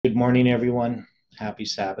Good morning, everyone. Happy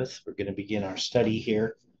Sabbath. We're going to begin our study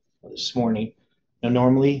here this morning. Now,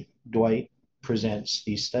 normally, Dwight presents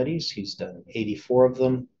these studies. He's done 84 of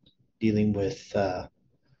them, dealing with the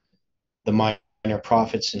minor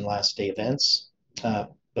prophets and last day events.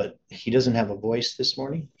 But he doesn't have a voice this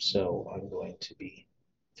morning, so I'm going to be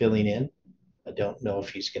filling in. I don't know if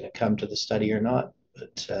he's going to come to the study or not,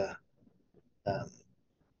 but um,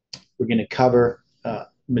 we're going to cover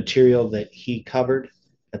material that he covered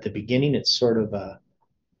at the beginning. It's sort of a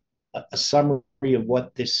summary of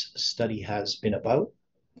what this study has been about.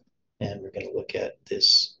 And we're going to look at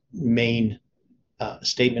this main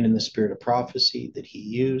statement in the spirit of prophecy that he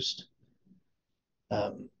used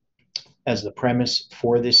um, as the premise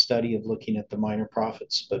for this study of looking at the minor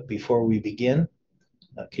prophets. But before we begin,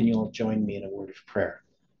 can you all join me in a word of prayer?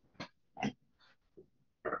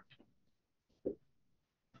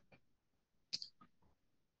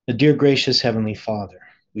 The dear gracious Heavenly Father,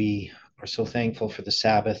 we are so thankful for the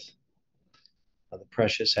Sabbath, the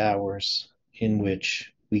precious hours in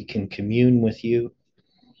which we can commune with you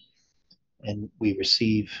and we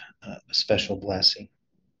receive a special blessing.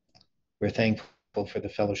 We're thankful for the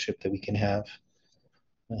fellowship that we can have,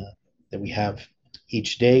 that we have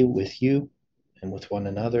each day with you and with one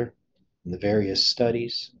another in the various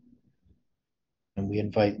studies. And we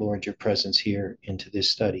invite, Lord, your presence here into this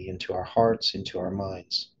study, into our hearts, into our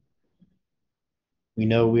minds. We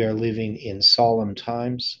know we are living in solemn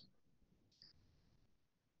times.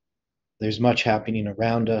 There's much happening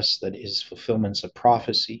around us that is fulfillments of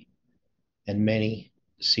prophecy, and many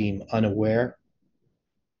seem unaware.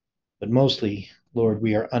 But mostly, Lord,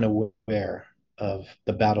 we are unaware of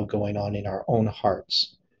the battle going on in our own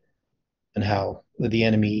hearts and how the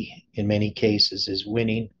enemy, in many cases, is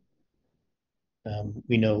winning.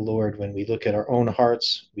 We know, Lord, when we look at our own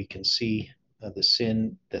hearts, we can see the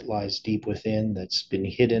sin that lies deep within, that's been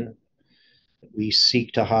hidden, that we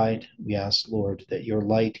seek to hide. We ask, Lord, that your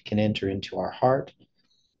light can enter into our heart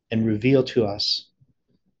and reveal to us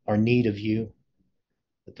our need of you,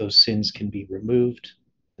 that those sins can be removed,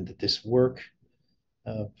 and that this work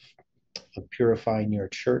of purifying your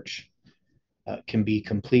church can be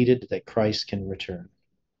completed, that Christ can return.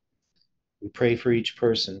 We pray for each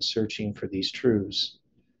person searching for these truths.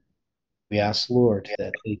 We ask, Lord,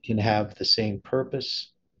 that they can have the same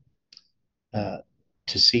purpose to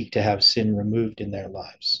seek to have sin removed in their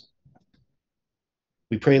lives.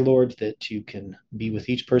 We pray, Lord, that you can be with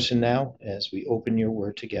each person now as we open your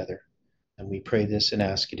word together. And we pray this and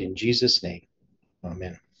ask it in Jesus' name.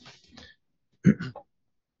 Amen.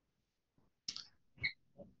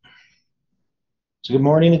 So good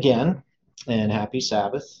morning again, and happy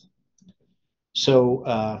Sabbath.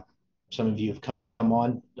 So some of you have come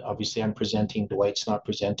on. Obviously, I'm presenting. Dwight's not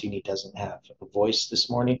presenting. He doesn't have a voice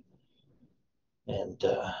this morning. And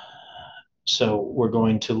so we're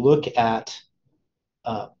going to look at,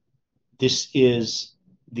 this is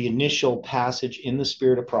the initial passage in the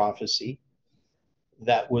spirit of prophecy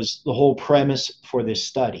that was the whole premise for this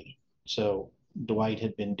study. So Dwight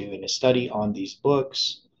had been doing a study on these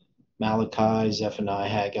books, Malachi, Zephaniah,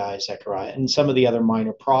 Haggai, Zechariah, and some of the other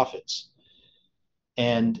minor prophets.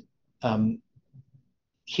 And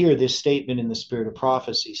here, this statement in the spirit of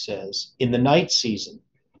prophecy says, in the night season,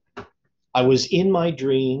 I was in my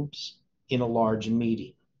dreams in a large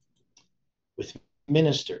meeting with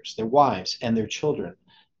ministers, their wives, and their children.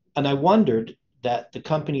 And I wondered that the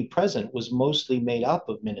company present was mostly made up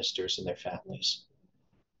of ministers and their families.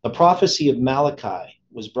 The prophecy of Malachi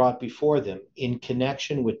was brought before them in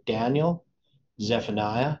connection with Daniel,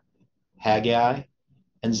 Zephaniah, Haggai,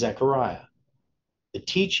 and Zechariah. The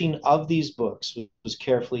teaching of these books was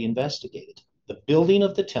carefully investigated. The building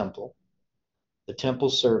of the temple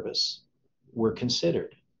service were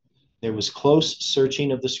considered. There was close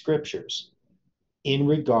searching of the scriptures in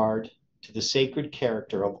regard to the sacred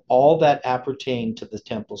character of all that appertained to the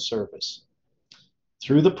temple service.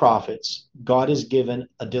 Through the prophets, God has given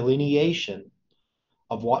a delineation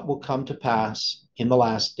of what will come to pass in the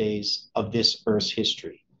last days of this earth's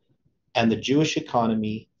history. And the Jewish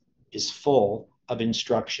economy is full of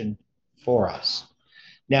instruction for us.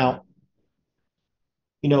 Now,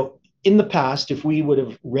 in the past, if we would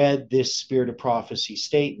have read this spirit of prophecy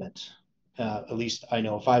statement, at least I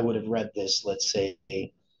know if I would have read this, let's say,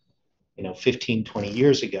 15, 20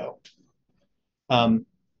 years ago, I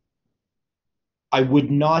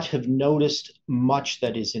would not have noticed much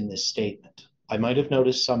that is in this statement. I might have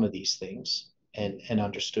noticed some of these things and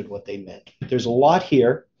understood what they meant. But there's a lot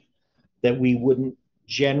here that we wouldn't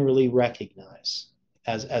generally recognize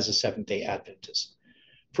as a Seventh-day Adventist.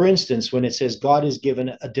 For instance, when it says God has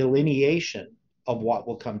given a delineation of what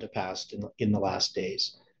will come to pass in the last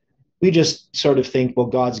days, We just sort of think, well,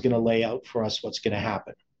 God's going to lay out for us what's going to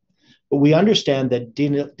happen. But we understand that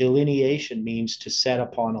delineation means to set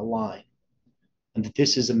upon a line, and that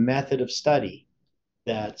this is a method of study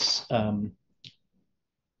that's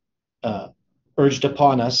urged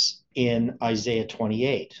upon us in Isaiah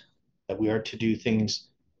 28, that we are to do things,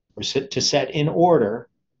 or to set in order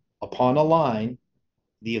upon a line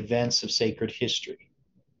the events of sacred history.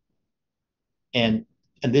 And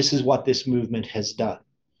this is what this movement has done.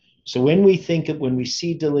 So when we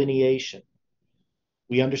see delineation,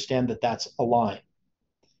 we understand that that's a line.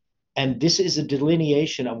 And this is a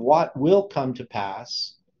delineation of what will come to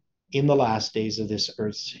pass in the last days of this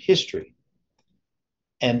earth's history.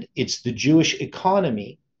 And it's the Jewish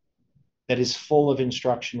economy that is full of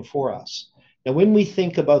instruction for us. Now, when we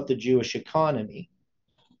think about the Jewish economy,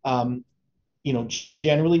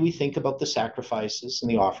 generally we think about the sacrifices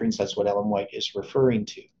and the offerings. That's what Ellen White is referring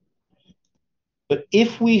to. But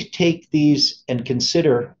if we take these and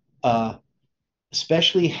consider,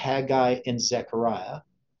 especially Haggai and Zechariah,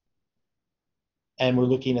 and we're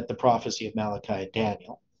looking at the prophecy of Malachi and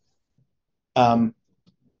Daniel, and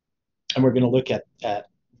we're going to look at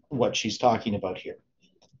what she's talking about here.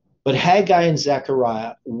 But Haggai and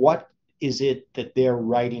Zechariah, what is it that they're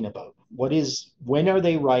writing about? When are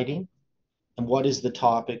they writing? And what is the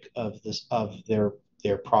topic of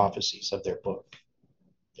their prophecies, of their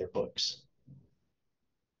books?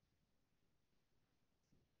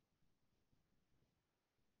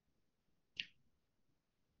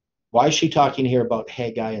 Why is she talking here about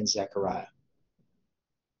Haggai and Zechariah?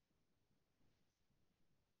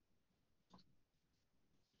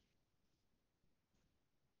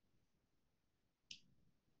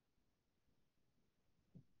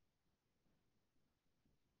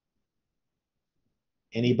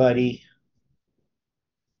 Anybody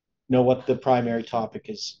know what the primary topic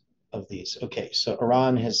is of these? Okay, so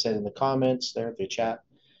Iran has said in the comments there, the chat,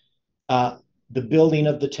 the building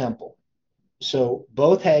of the temple. So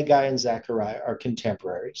both Haggai and Zechariah are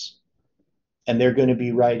contemporaries, and they're going to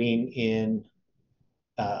be writing in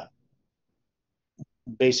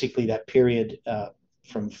basically that period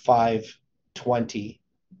from 520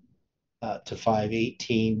 to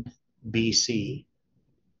 518 BC,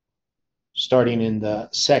 starting in the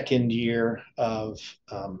second year of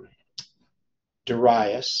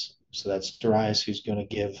Darius. So that's Darius who's going to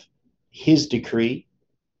give his decree.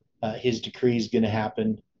 His decree is going to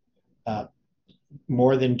happen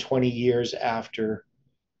more than 20 years after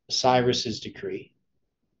Cyrus's decree.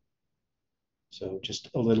 So just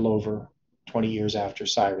a little over 20 years after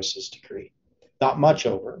Cyrus's decree. Not much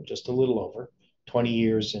over, just a little over 20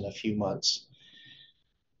 years and a few months.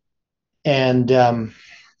 And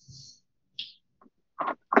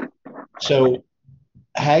so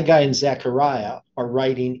Haggai and Zechariah are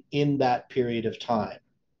writing in that period of time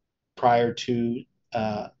prior to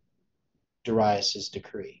Darius's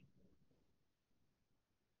decree.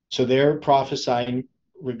 So they're prophesying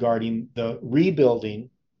regarding the rebuilding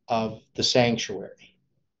of the sanctuary.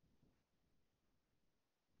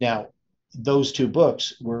 Now, those two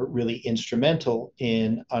books were really instrumental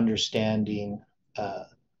in understanding the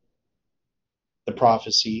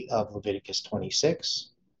prophecy of Leviticus 26.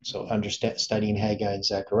 So studying Haggai and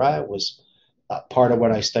Zechariah was part of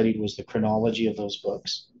what I studied, was the chronology of those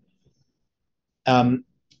books. Now,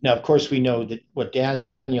 of course, we know that what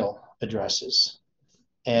Daniel addresses,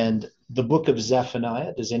 and the book of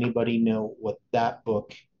Zephaniah, does anybody know what that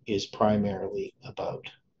book is primarily about?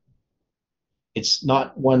 It's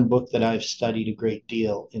not one book that I've studied a great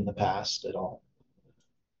deal in the past at all.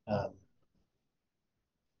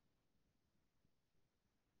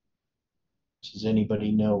 Does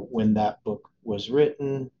anybody know when that book was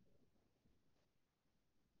written?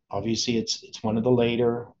 Obviously, it's one of the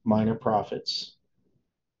later minor prophets.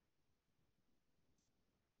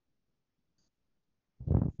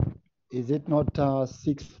 Is it not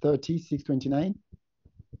 630, 629?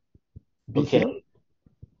 Okay.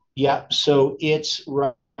 Yeah, so it's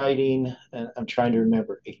writing, and I'm trying to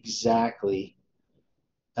remember exactly.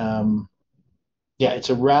 Yeah, it's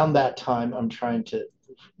around that time. I'm trying to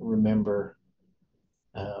remember.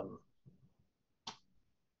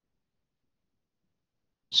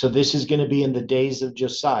 So this is going to be in the days of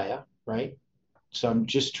Josiah, right? So I'm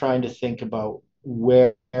just trying to think about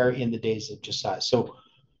where in the days of Josiah. So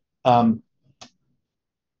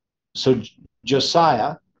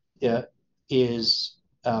Josiah is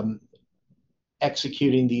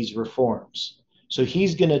executing these reforms. So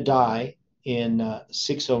he's going to die in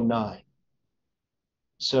 609.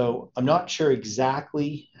 So I'm not sure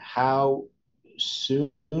exactly how soon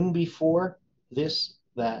before this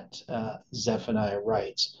that Zephaniah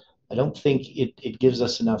writes, I don't think it gives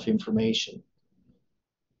us enough information.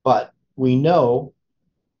 But we know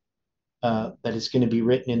that it's going to be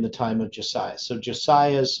written in the time of Josiah. So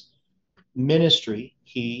Josiah's ministry,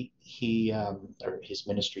 or his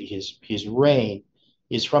ministry, his reign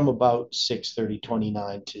is from about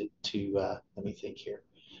 630-29 to let me think here.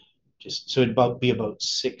 So it'd be about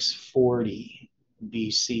 640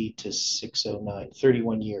 BC to 609,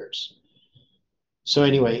 31 years. So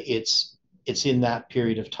anyway, it's in that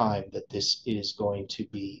period of time that this is going to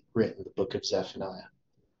be written, the book of Zephaniah.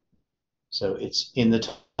 So it's in the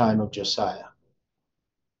time of Josiah.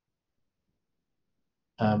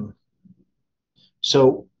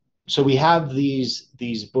 So we have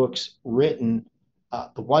these books written,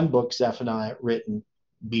 the one book, Zephaniah, written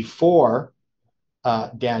before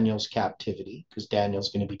Daniel's captivity, because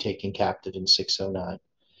Daniel's going to be taken captive in 609,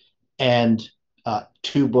 and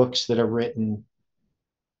two books that are written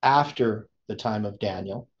after the time of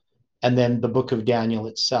Daniel, and then the book of Daniel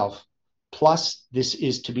itself. Plus, this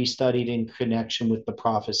is to be studied in connection with the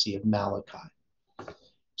prophecy of Malachi.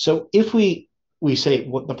 So if we say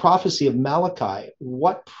what the prophecy of Malachi,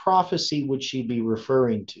 what prophecy would she be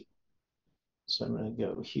referring to? So I'm going to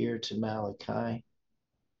go here to Malachi.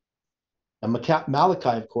 Now,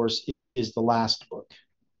 Malachi, of course, is the last book,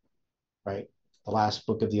 right? The last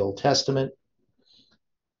book of the Old Testament.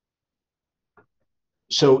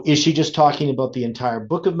 So is she just talking about the entire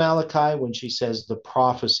book of Malachi when she says the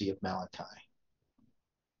prophecy of Malachi?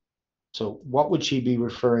 So what would she be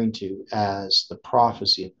referring to as the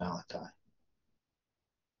prophecy of Malachi?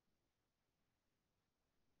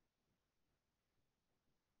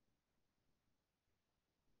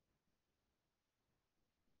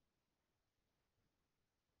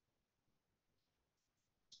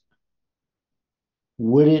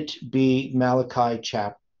 Would it be Malachi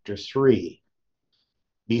chapter 3?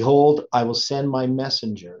 Behold, I will send my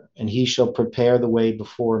messenger, and he shall prepare the way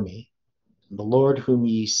before me. The Lord whom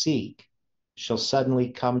ye seek shall suddenly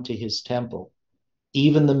come to his temple,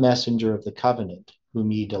 even the messenger of the covenant,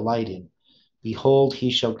 whom ye delight in. Behold, he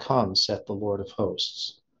shall come, saith the Lord of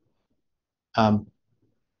hosts.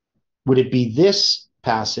 Would it be this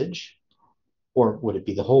passage, or would it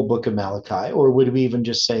be the whole book of Malachi, or would we even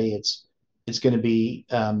just say it's going to be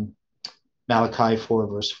Malachi 4,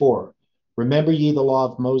 verse 4? Remember ye the law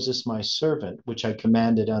of Moses my servant, which I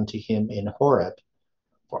commanded unto him in Horeb,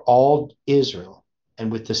 for all Israel, and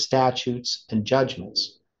with the statutes and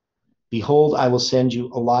judgments. Behold, I will send you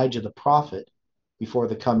Elijah the prophet before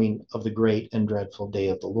the coming of the great and dreadful day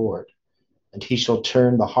of the Lord. And he shall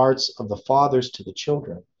turn the hearts of the fathers to the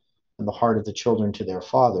children, and the heart of the children to their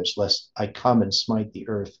fathers, lest I come and smite the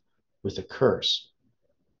earth with a curse.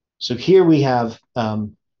 So here we have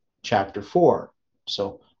chapter 4.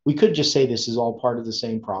 So we could just say this is all part of the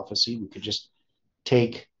same prophecy. We could just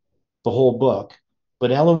take the whole book. But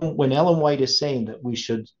when Ellen White is saying that we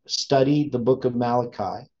should study the book of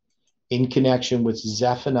Malachi in connection with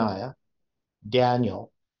Zephaniah,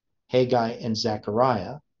 Daniel, Haggai, and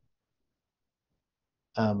Zechariah,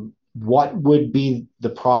 what would be the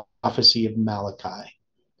prophecy of Malachi?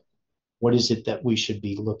 What is it that we should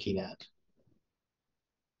be looking at?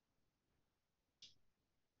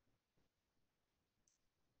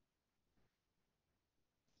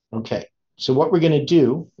 Okay, so what we're going to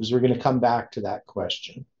do is we're going to come back to that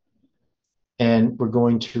question. And we're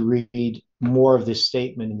going to read more of this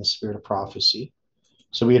statement in the spirit of prophecy.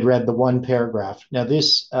 So we had read the one paragraph. Now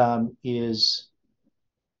this is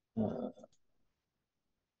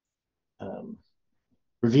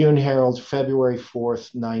Review and Herald, February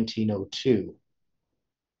 4th, 1902.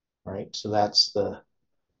 Right, so that's the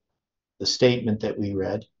statement that we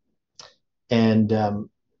read. And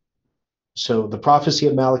so the prophecy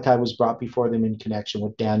of Malachi was brought before them in connection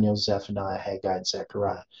with Daniel, Zephaniah, Haggai, and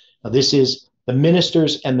Zechariah. Now this is the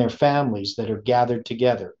ministers and their families that are gathered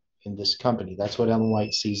together in this company. That's what Ellen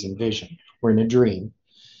White sees in vision or in a dream.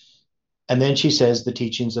 And then she says the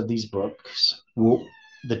teachings of these books,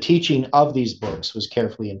 the teaching of these books was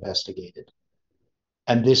carefully investigated.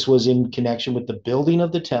 And this was in connection with the building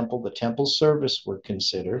of the temple service were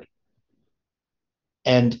considered.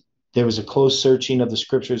 And there was a close searching of the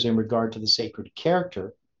scriptures in regard to the sacred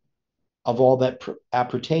character of all that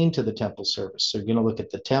appertain to the temple service. So you're going to look at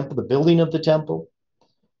the temple, the building of the temple,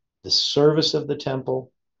 the service of the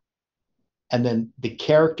temple, and then the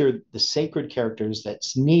character, the sacred characters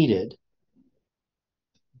that's needed,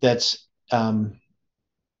 that's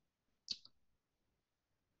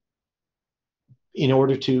in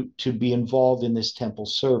order to be involved in this temple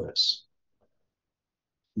service.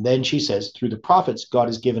 And then she says, through the prophets, God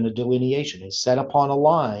has given a delineation. He's set upon a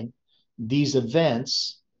line these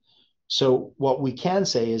events So what we can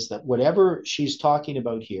say is that whatever she's talking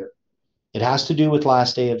about here, it has to do with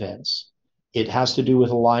last day events. It has to do with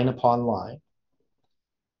line upon line.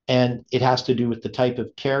 And it has to do with the type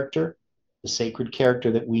of character, the sacred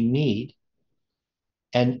character that we need,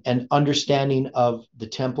 and an understanding of the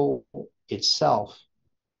temple itself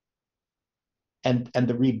and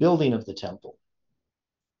the rebuilding of the temple.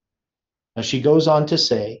 Now she goes on to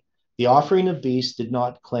say, the offering of beasts did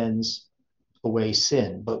not cleanse away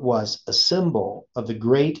sin, but was a symbol of the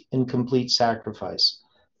great and complete sacrifice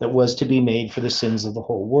that was to be made for the sins of the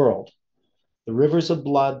whole world. The rivers of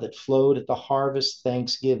blood that flowed at the harvest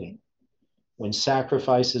thanksgiving, when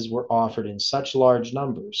sacrifices were offered in such large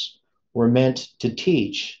numbers, were meant to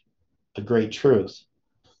teach a great truth.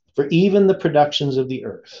 For even the productions of the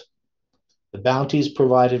earth, the bounties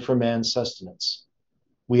provided for man's sustenance,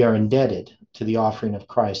 we are indebted to the offering of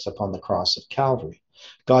Christ upon the cross of Calvary.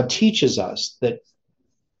 God teaches us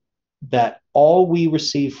that all we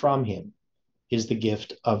receive from him is the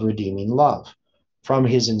gift of redeeming love. From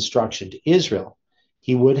his instruction to Israel,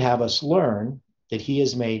 he would have us learn that he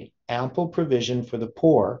has made ample provision for the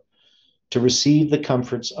poor to receive the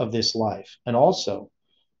comforts of this life, and also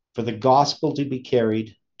for the gospel to be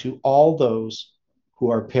carried to all those who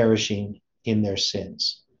are perishing in their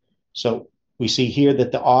sins. So we see here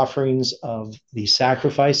that the offerings of these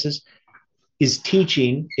sacrifices is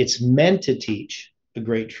teaching, it's meant to teach a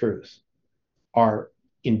great truth, our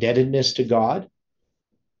indebtedness to God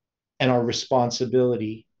and our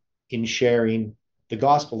responsibility in sharing the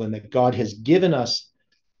gospel, and that God has given us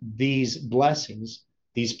these blessings,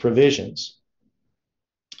 these provisions,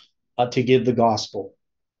 to give the gospel.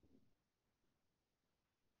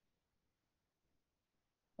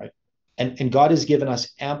 Right? And God has given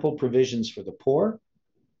us ample provisions for the poor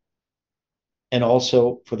and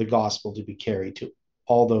also for the gospel to be carried to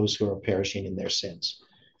all those who are perishing in their sins.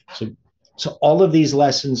 So all of these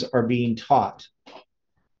lessons are being taught.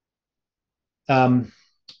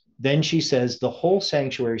 Then she says the whole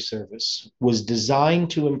sanctuary service was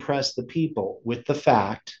designed to impress the people with the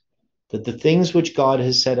fact that the things which God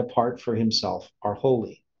has set apart for himself are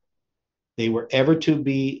holy. They were ever to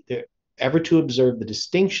observe the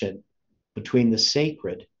distinction between the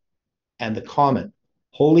sacred and the common.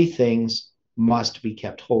 Holy things must be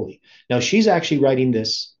kept holy. Now, she's actually writing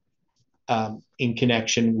this in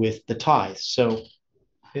connection with the tithe. So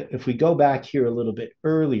if we go back here a little bit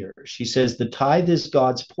earlier, she says the tithe is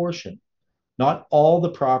God's portion, not all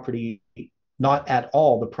the property, not at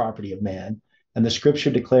all the property of man. And the scripture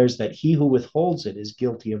declares that he who withholds it is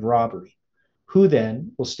guilty of robbery. Who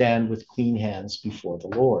then will stand with clean hands before the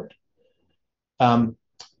Lord?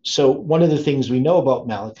 So one of the things we know about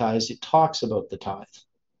Malachi is it talks about the tithe.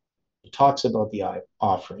 It talks about the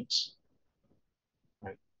offerings.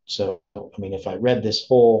 Right? So, I mean, if I read this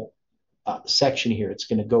whole section here, it's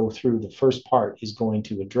going to go through, the first part is going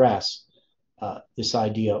to address this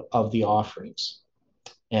idea of the offerings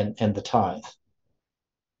and the tithe.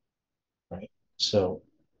 Right? So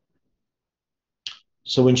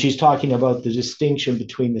when she's talking about the distinction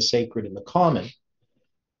between the sacred and the common,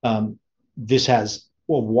 this has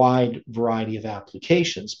a wide variety of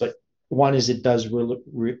applications, but one is it does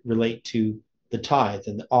relate to the tithe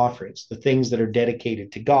and the offerings, the things that are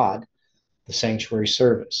dedicated to God, the sanctuary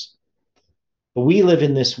service. But we live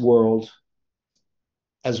in this world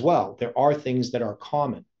as well. There are things that are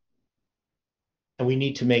common, and we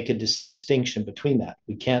need to make a distinction between that.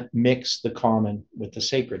 We can't mix the common with the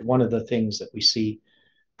sacred. One of the things that we see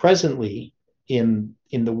presently in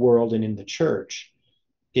the world and in the church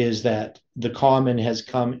is that the common has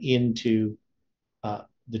come into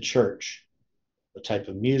the church, the type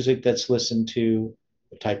of music that's listened to,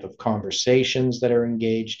 the type of conversations that are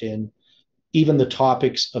engaged in, even the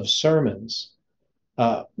topics of sermons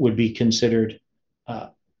would be considered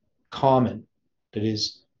common. That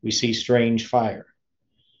is, we see strange fire.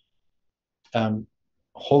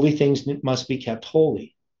 Holy things must be kept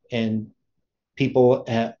holy, and people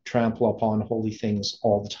trample upon holy things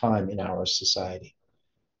all the time in our society.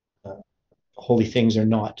 Holy things are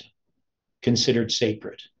not considered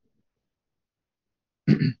sacred.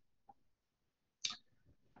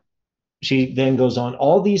 She then goes on,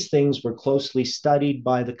 all these things were closely studied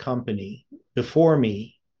by the company before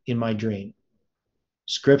me in my dream.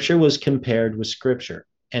 Scripture was compared with scripture,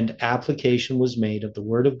 and application was made of the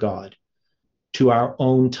word of God to our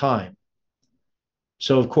own time.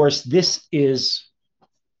 So, of course, this is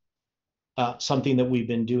something that we've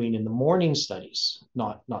been doing in the morning studies,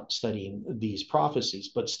 not studying these prophecies,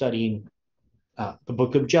 but studying the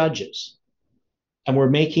book of Judges. And we're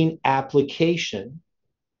making application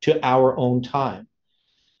to our own time.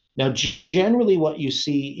 Now, generally, what you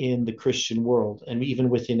see in the Christian world, and even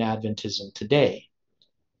within Adventism today,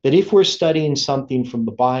 that if we're studying something from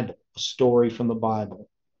the Bible, a story from the Bible,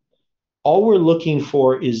 all we're looking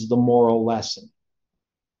for is the moral lesson.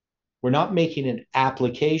 We're not making an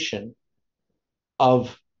application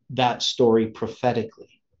of that story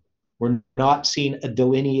prophetically. We're not seeing a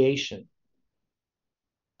delineation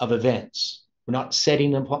of events. We're not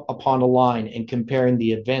setting them upon a line and comparing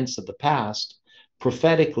the events of the past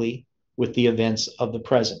prophetically with the events of the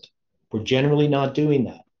present. We're generally not doing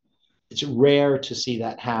that. It's rare to see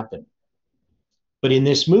that happen. But in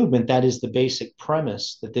this movement, that is the basic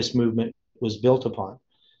premise that this movement was built upon,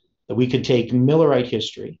 that we could take Millerite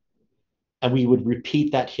history and we would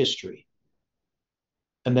repeat that history.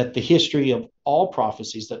 And that the history of all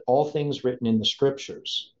prophecies, that all things written in the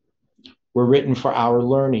scriptures were written for our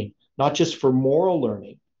learning, not just for moral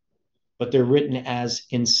learning, but they're written as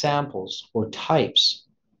in samples or types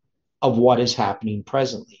of what is happening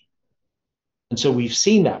presently. And so we've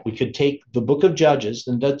seen that. We could take the book of Judges,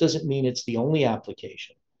 and that doesn't mean it's the only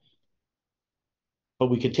application.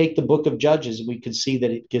 But we could take the book of Judges and we could see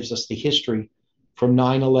that it gives us the history from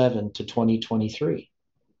 9/11 to 2023.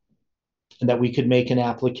 And that we could make an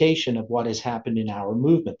application of what has happened in our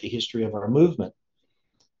movement, the history of our movement.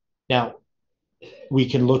 Now, we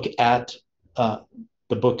can look at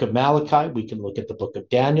the book of Malachi, we can look at the book of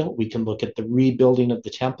Daniel, we can look at the rebuilding of the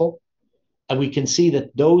temple, and we can see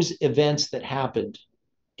that those events that happened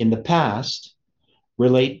in the past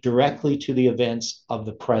relate directly to the events of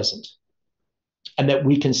the present, and that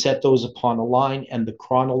we can set those upon a line, and the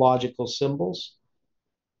chronological symbols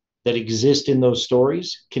that exist in those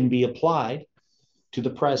stories can be applied to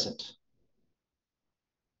the present.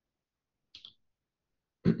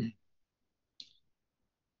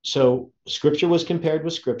 So scripture was compared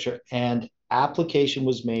with scripture, and application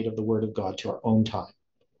was made of the word of God to our own time.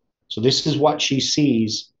 So this is what she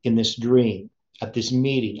sees in this dream at this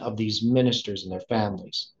meeting of these ministers and their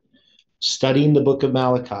families, studying the book of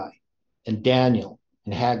Malachi and Daniel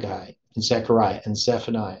and Haggai and Zechariah and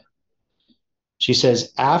Zephaniah. She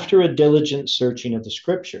says, after a diligent searching of the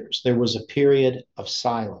scriptures, there was a period of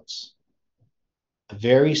silence. A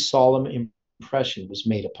very solemn impression was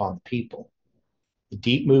made upon the people. The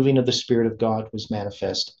deep moving of the Spirit of God was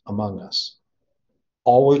manifest among us.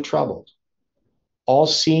 All were troubled. All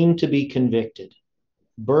seemed to be convicted,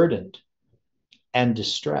 burdened, and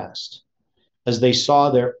distressed as they saw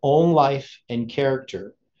their own life and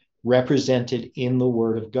character represented in the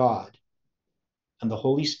Word of God. And the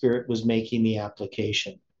Holy Spirit was making the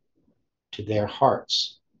application to their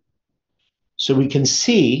hearts. So we can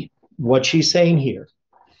see what she's saying here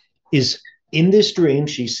is in this dream,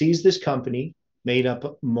 she sees this company made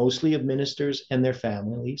up mostly of ministers and their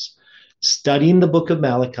families, studying the book of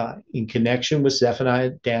Malachi in connection with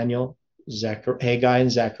Zephaniah, Daniel, Haggai,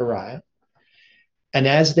 and Zechariah. And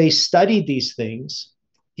as they studied these things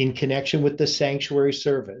in connection with the sanctuary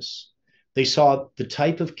service, they saw the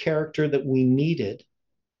type of character that we needed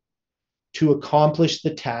to accomplish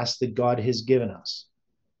the task that God has given us,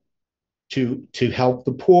 to help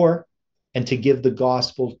the poor and to give the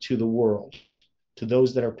gospel to the world, to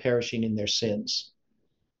those that are perishing in their sins.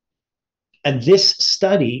 And this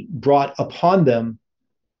study brought upon them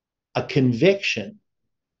a conviction,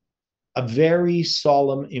 a very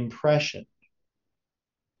solemn impression.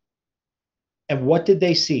 And what did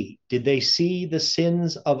they see? Did they see the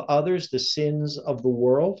sins of others, the sins of the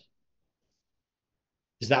world?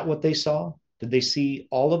 Is that what they saw? Did they see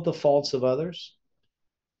all of the faults of others?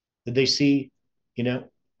 Did they see,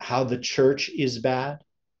 how the church is bad?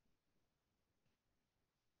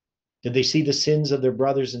 Did they see the sins of their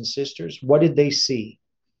brothers and sisters? What did they see?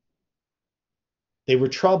 They were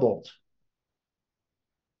troubled.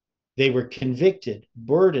 They were convicted,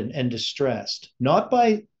 burdened, and distressed, not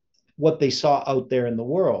by what they saw out there in the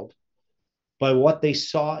world, by what they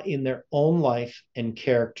saw in their own life and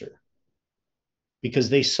character, because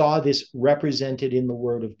they saw this represented in the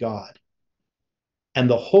Word of God. And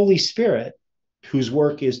the Holy Spirit, whose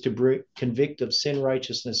work is to convict of sin,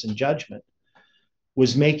 righteousness, and judgment,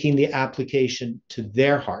 was making the application to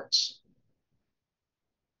their hearts.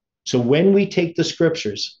 So when we take the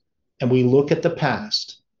scriptures and we look at the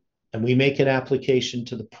past and we make an application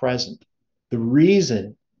to the present, the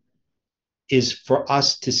reason is for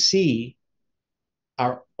us to see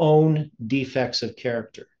our own defects of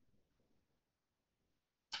character.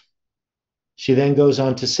 She then goes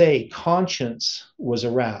on to say, conscience was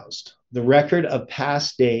aroused. The record of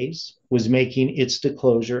past days was making its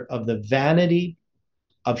disclosure of the vanity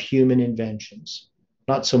of human inventions,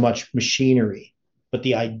 not so much machinery, but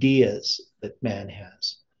the ideas that man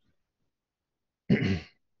has.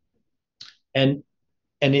 And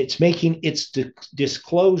it's making its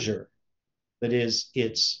disclosure, that is,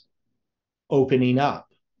 it's opening up,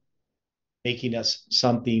 making us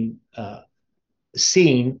something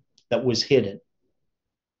seen that was hidden.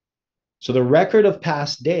 So the record of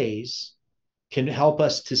past days can help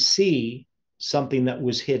us to see something that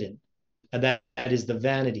was hidden. And that is the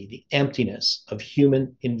vanity, the emptiness of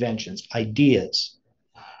human inventions, ideas.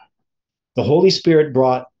 The Holy Spirit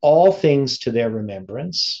brought all things to their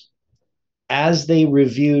remembrance. As they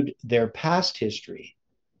reviewed their past history,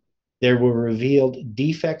 there were revealed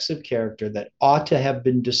defects of character that ought to have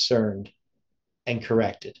been discerned and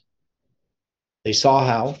corrected. They saw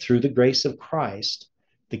how, through the grace of Christ,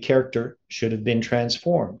 the character should have been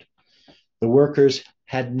transformed. The workers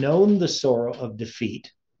had known the sorrow of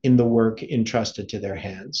defeat in the work entrusted to their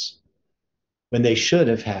hands, when they should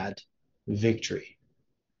have had victory.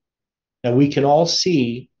 Now we can all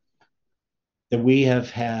see that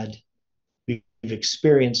we've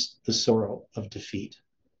experienced the sorrow of defeat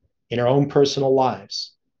in our own personal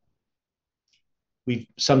lives. We've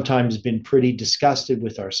sometimes been pretty disgusted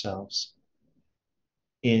with ourselves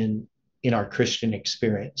in our Christian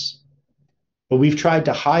experience. But we've tried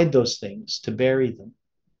to hide those things, to bury them.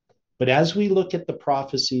 But as we look at the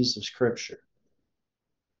prophecies of Scripture,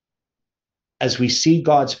 as we see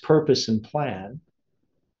God's purpose and plan,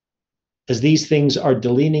 as these things are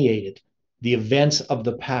delineated, the events of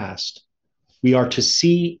the past, we are to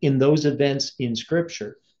see in those events in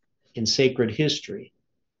Scripture, in sacred history,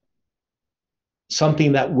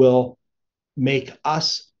 something that will make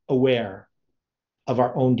us aware of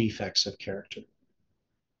our own defects of character.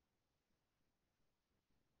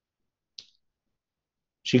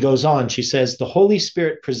 She goes on, she says, the Holy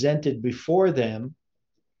Spirit presented before them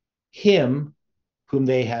him whom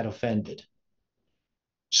they had offended.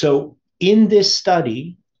 So in this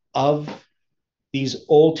study of these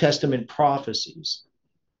Old Testament prophecies,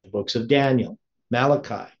 the books of Daniel,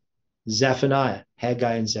 Malachi, Zephaniah,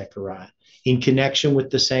 Haggai, and Zechariah, in connection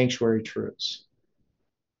with the sanctuary truths,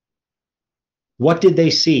 what did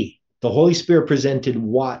they see? The Holy Spirit presented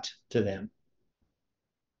what to them?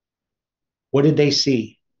 What did they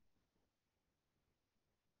see?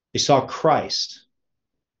 They saw Christ.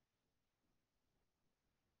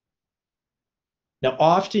 Now,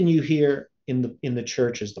 often you hear in the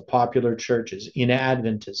churches, the popular churches, in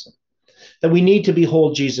Adventism, that we need to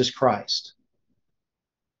behold Jesus Christ.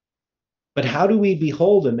 But how do we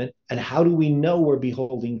behold him, and how do we know we're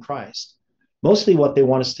beholding Christ? Mostly what they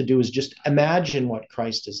want us to do is just imagine what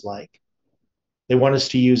Christ is like. They want us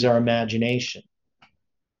to use our imagination.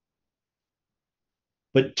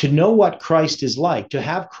 But to know what Christ is like, to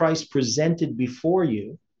have Christ presented before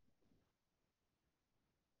you,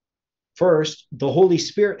 first, the Holy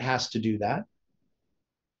Spirit has to do that.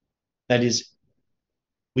 That is,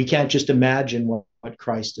 we can't just imagine what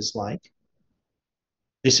Christ is like.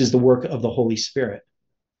 This is the work of the Holy Spirit.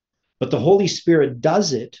 But the Holy Spirit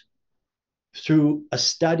does it through a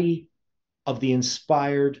study of the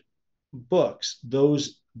inspired books,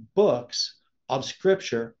 those books of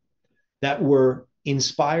Scripture that were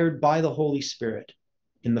inspired by the Holy Spirit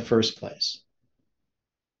in the first place.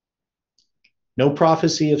 No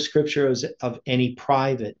prophecy of Scripture is of any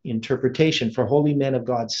private interpretation, for holy men of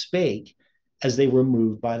God spake as they were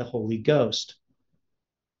moved by the Holy Ghost.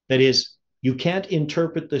 That is, you can't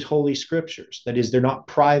interpret the Holy Scriptures. That is, they're not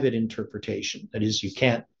private interpretation. That is, you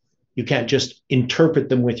can't just interpret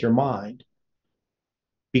them with your mind.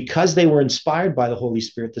 Because they were inspired by the Holy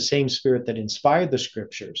Spirit, the same Spirit that inspired the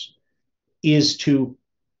Scriptures, is to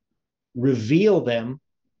reveal them,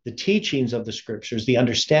 the teachings of the Scriptures, the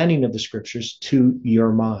understanding of the Scriptures, to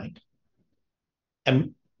your mind.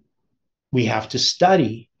 And we have to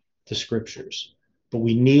study the Scriptures, but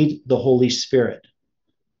we need the Holy Spirit.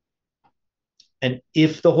 And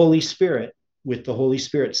if the Holy Spirit, with the Holy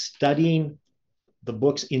Spirit studying the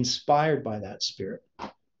books inspired by that Spirit,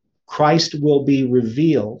 Christ will be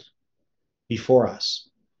revealed before us,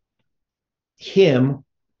 him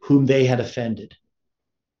whom they had offended.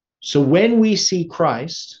 So when we see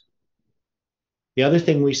Christ, the other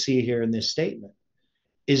thing we see here in this statement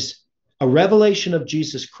is a revelation of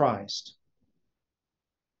Jesus Christ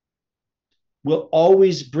will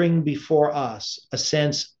always bring before us a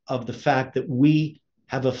sense of the fact that we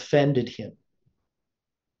have offended him.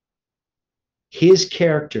 His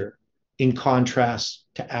character in contrast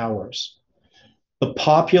to ours. The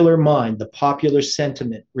popular mind, the popular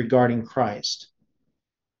sentiment regarding Christ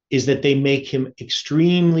is that they make him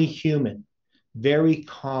extremely human, very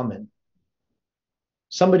common.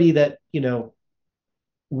 Somebody that,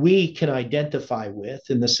 we can identify with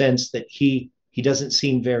in the sense that he doesn't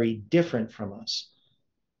seem very different from us.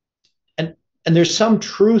 And And there's some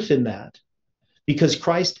truth in that because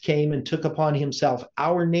Christ came and took upon himself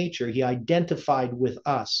our nature. He identified with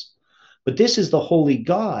us. But this is the holy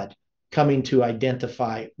God coming to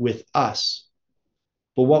identify with us.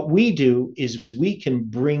 But what we do is we can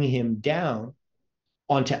bring him down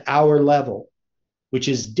onto our level, which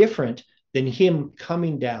is different than him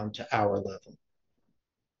coming down to our level.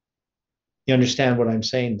 You understand what I'm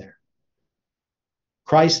saying there?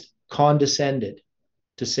 Christ condescended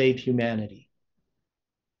to save humanity,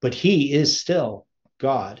 but he is still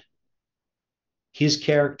God. His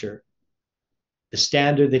character, the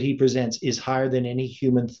standard that he presents, is higher than any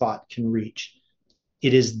human thought can reach.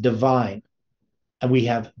 It is divine, and we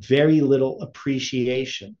have very little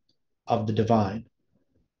appreciation of the divine.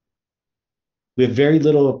 We have very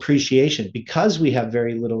little appreciation. Because we have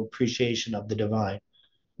very little appreciation of the divine,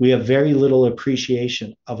 we have very little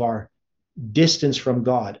appreciation of our distance from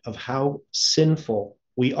God, of how sinful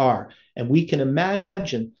we are. And we can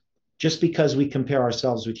imagine, just because we compare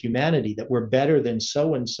ourselves with humanity, that we're better than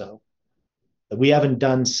so-and-so, that we haven't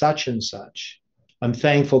done such and such. I'm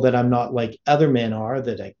thankful that I'm not like other men are,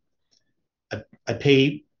 that I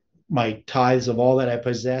pay my tithes of all that I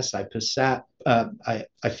possess. I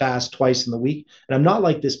fast twice in the week, and I'm not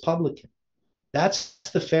like this publican. That's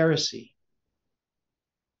the Pharisee.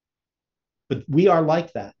 But we are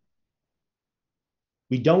like that.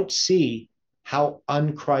 We don't see how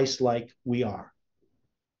un-Christ-like we are.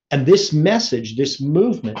 And this message, this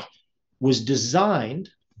movement, was designed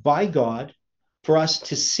by God for us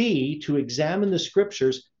to see, to examine the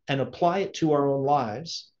scriptures and apply it to our own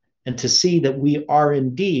lives, and to see that we are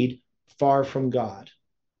indeed far from God.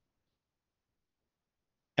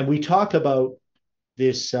 And we talk about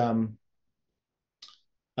this Mare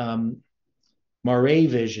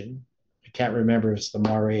vision. I can't remember if it's the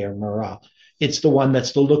Mare or Mara. It's the one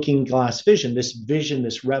that's the looking glass vision,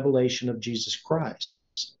 this revelation of Jesus Christ.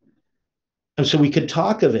 And so we could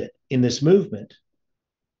talk of it in this movement.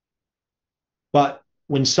 But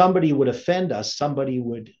when somebody would offend us, somebody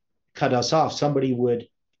would cut us off, somebody would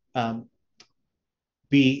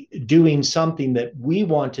be doing something that we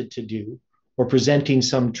wanted to do, or presenting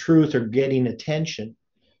some truth or getting attention,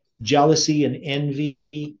 jealousy and envy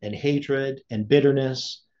and hatred and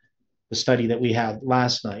bitterness, the study that we had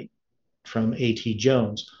last night from A.T.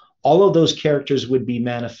 Jones, all of those characters would be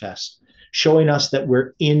manifest, showing us that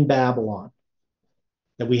we're in Babylon,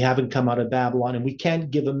 that we haven't come out of Babylon, and we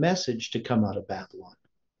can't give a message to come out of Babylon.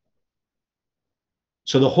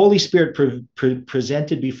 So the Holy Spirit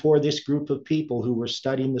presented before this group of people who were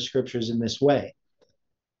studying the scriptures in this way.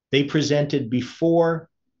 They presented before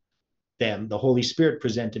them, the Holy Spirit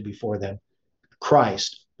presented before them,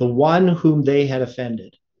 Christ, the one whom they had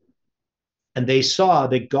offended. And they saw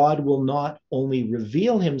that God will not only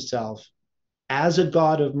reveal himself as a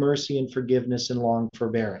God of mercy and forgiveness and long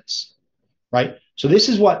forbearance, right? So this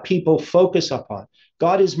is what people focus upon.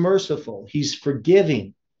 God is merciful. He's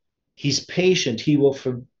forgiving. He's patient. He will,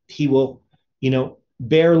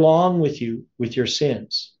 bear long with you with your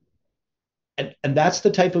sins. And that's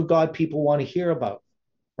the type of God people want to hear about,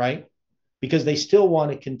 right? Because they still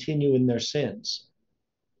want to continue in their sins.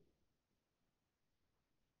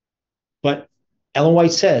 But Ellen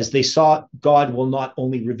White says they saw God will not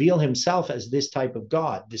only reveal himself as this type of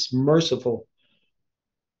God, this merciful,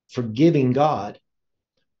 forgiving God,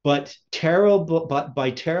 but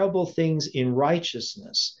by terrible things in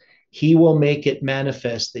righteousness, he will make it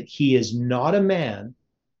manifest that he is not a man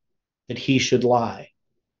that he should lie.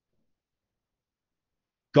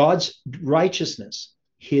 God's righteousness,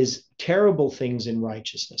 his terrible things in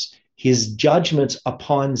righteousness, his judgments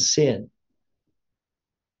upon sin.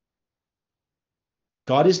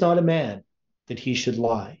 God is not a man that he should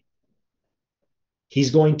lie.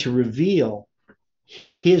 He's going to reveal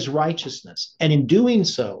his righteousness. And in doing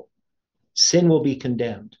so, sin will be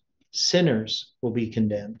condemned. Sinners will be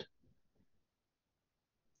condemned.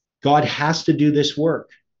 God has to do this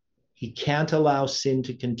work. He can't allow sin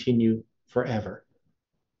to continue forever.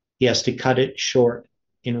 He has to cut it short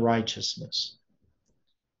in righteousness.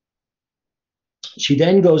 She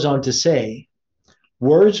then goes on to say,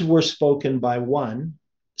 words were spoken by one,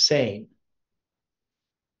 saying,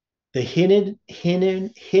 the hidden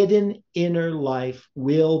inner life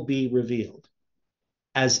will be revealed,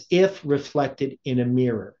 as if reflected in a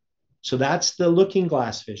mirror. So that's the looking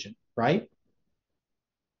glass vision, right?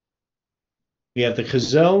 We have the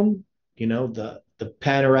chazon, the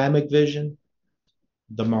panoramic vision,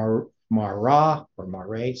 the mara or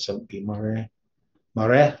mare, so it'd be mare,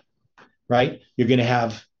 right? You're going to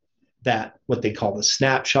have that, what they call the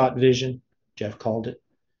snapshot vision, Jeff called it.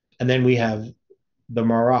 And then we have the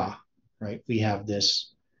mara, right? We have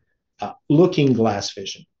this looking glass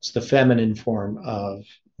vision. It's the feminine form of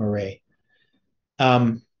Moray.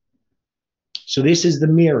 So this is the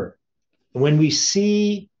mirror. When we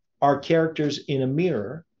see our characters in a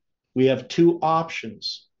mirror, we have two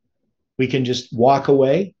options. We can just walk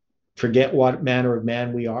away, forget what manner of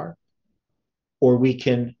man we are, or we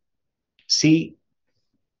can see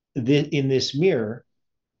in this mirror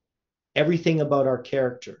everything about our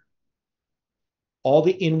character. All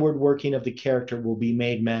the inward working of the character will be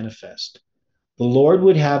made manifest. The Lord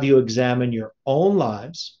would have you examine your own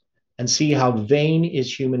lives and see how vain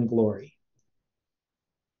is human glory.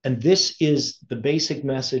 And this is the basic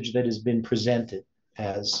message that has been presented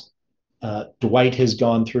as Dwight has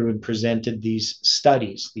gone through and presented these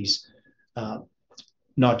studies, these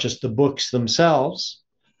not just the books themselves,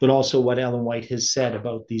 but also what Ellen White has said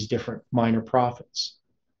about these different minor prophets.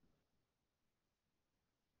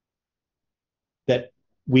 That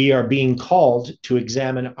we are being called to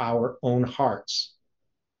examine our own hearts,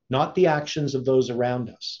 not the actions of those around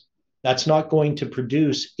us. That's not going to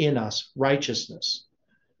produce in us righteousness.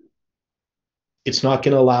 It's not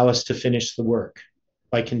going to allow us to finish the work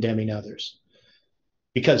by condemning others,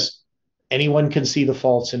 because anyone can see the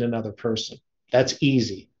faults in another person. That's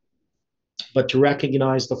easy. But to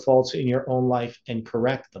recognize the faults in your own life and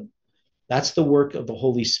correct them, that's the work of the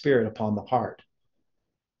Holy Spirit upon the heart.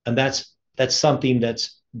 And that's something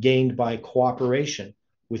that's gained by cooperation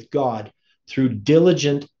with God through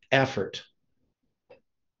diligent effort.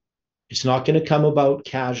 It's not going to come about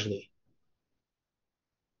casually,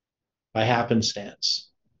 by happenstance.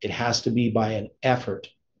 It has to be by an effort.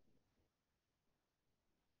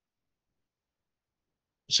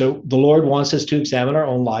 So the Lord wants us to examine our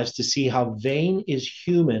own lives to see how vain is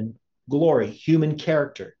human glory, human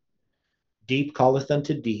character. Deep calleth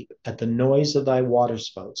unto deep at the noise of thy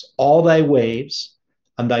waterspouts. All thy waves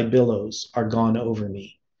and thy billows are gone over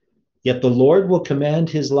me. Yet the Lord will command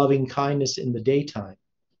his loving kindness in the daytime,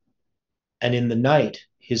 and in the night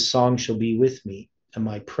his song shall be with me, and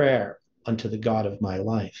my prayer unto the God of my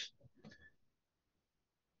life.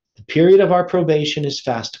 The period of our probation is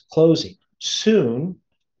fast closing. Soon,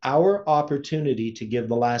 our opportunity to give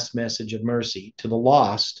the last message of mercy to the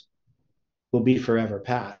lost will be forever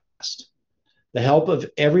past. The help of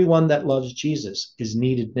everyone that loves Jesus is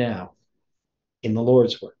needed now in the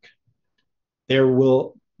Lord's work.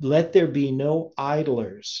 Let there be no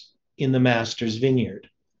idlers in the Master's vineyard.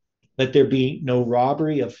 Let there be no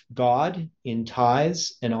robbery of God in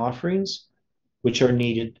tithes and offerings, which are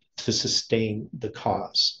needed to sustain the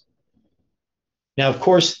cause. Now, of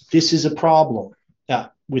course, this is a problem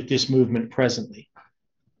with this movement presently.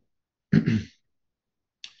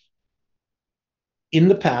 In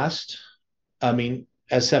the past,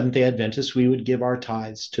 as Seventh-day Adventists, we would give our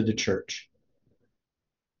tithes to the church.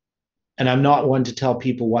 And I'm not one to tell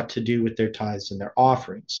people what to do with their tithes and their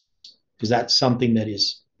offerings, because that's something that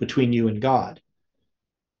is between you and God.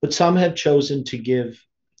 But some have chosen to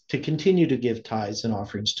continue to give tithes and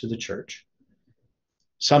offerings to the church.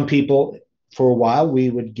 Some people, for a while, we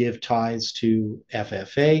would give tithes to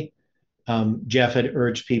FFA. Jeff had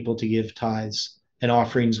urged people to give tithes and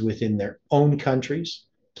offerings within their own countries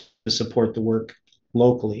to support the work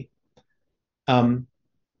locally. But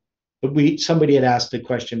somebody had asked a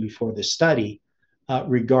question before this study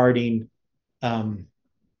regarding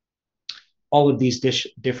all of these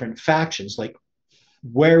different factions, like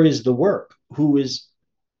where is the work?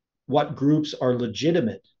 What groups are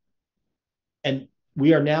legitimate? And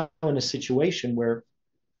we are now in a situation where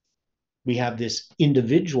we have this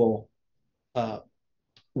individual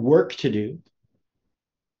work to do,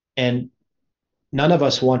 and none of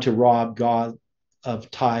us want to rob God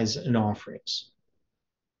of tithes and offerings.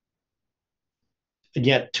 And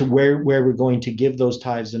yet to where we're going to give those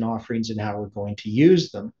tithes and offerings and how we're going to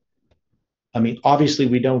use them. Obviously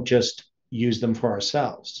we don't just use them for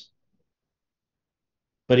ourselves,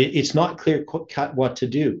 but it's not clear cut what to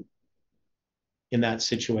do in that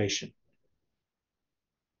situation.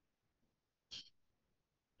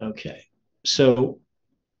 Okay, so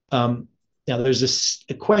now there's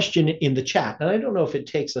a question in the chat, and I don't know if it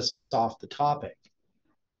takes us off the topic.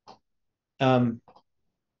 So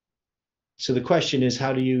the question is,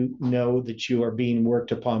 how do you know that you are being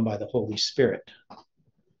worked upon by the Holy Spirit?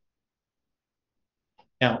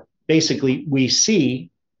 Now, basically, we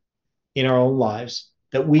see in our own lives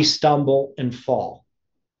that we stumble and fall,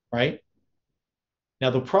 right? Now,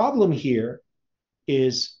 the problem here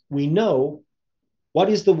is we know what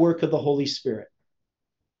is the work of the Holy Spirit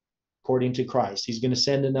according to Christ. He's going to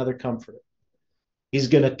send another comforter. He's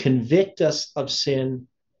going to convict us of sin,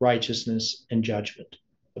 righteousness, and judgment.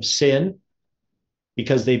 Of sin,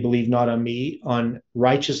 because they believe not on me, on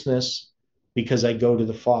righteousness because I go to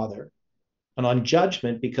the Father, and on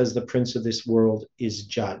judgment because the prince of this world is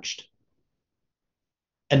judged.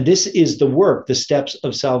 And this is the work, the steps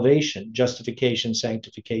of salvation: justification,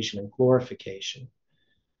 sanctification, and glorification,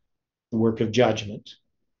 the work of judgment.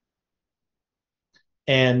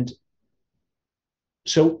 And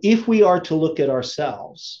so if we are to look at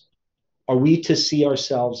ourselves, are we to see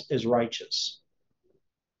ourselves as righteous?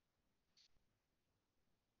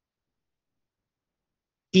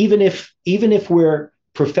 Even if we're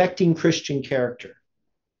perfecting Christian character,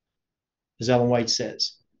 as Ellen White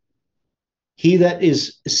says, he that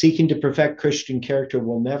is seeking to perfect Christian character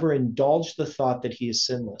will never indulge the thought that he is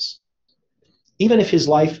sinless. Even if his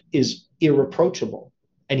life is irreproachable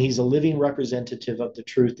and he's a living representative of the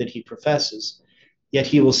truth that he professes, yet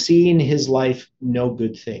he will see in his life no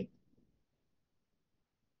good thing.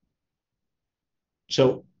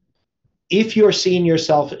 So if you're seeing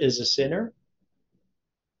yourself as a sinner,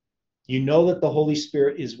 you know that the Holy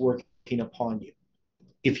Spirit is working upon you.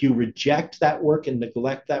 If you reject that work and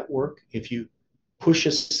neglect that work, if you push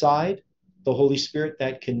aside the Holy Spirit,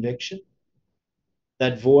 that conviction,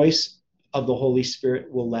 that voice of the Holy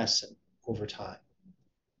Spirit will lessen over time.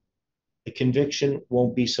 The conviction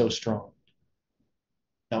won't be so strong.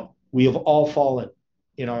 Now, we have all fallen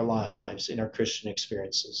in our lives, in our Christian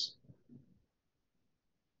experiences.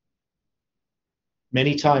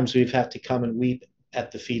 Many times we've had to come and weep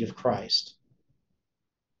at the feet of Christ.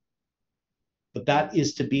 But that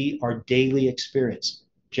is to be our daily experience,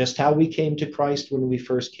 just how we came to Christ when we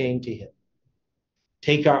first came to him.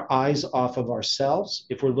 Take our eyes off of ourselves.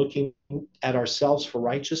 If we're looking at ourselves for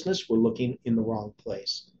righteousness, we're looking in the wrong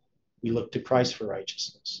place. We look to Christ for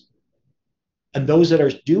righteousness. And those that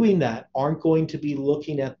are doing that aren't going to be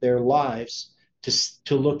looking at their lives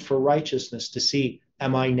to look for righteousness, to see,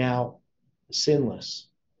 am I now sinless?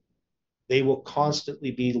 They will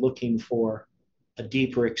constantly be looking for a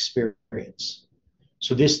deeper experience.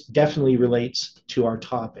 So this definitely relates to our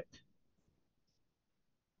topic.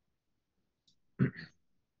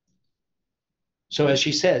 So as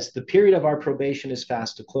she says, the period of our probation is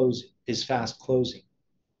fast closing.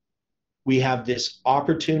 We have this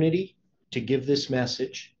opportunity to give this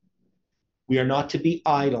message. We are not to be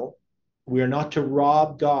idle. We are not to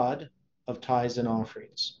rob God of tithes and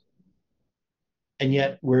offerings. And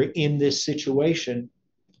yet we're in this situation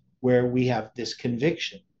where we have this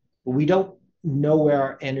conviction, but we don't know where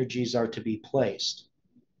our energies are to be placed.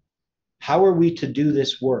 How are we to do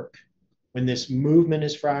this work when this movement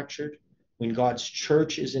is fractured, when God's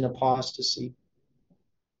church is in apostasy?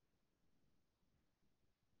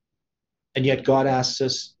 And yet God asks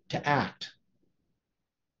us to act.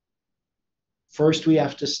 First, we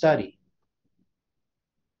have to study.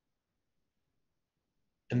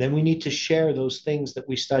 And then we need to share those things that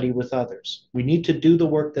we study with others. We need to do the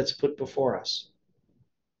work that's put before us.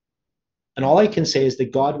 And all I can say is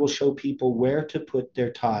that God will show people where to put their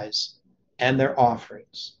tithes and their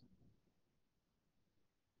offerings.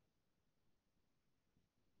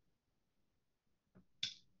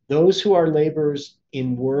 Those who are laborers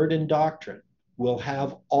in word and doctrine will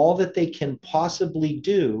have all that they can possibly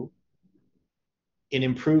do in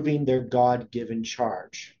improving their God-given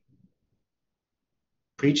charge.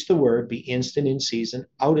 Preach the word, be instant in season,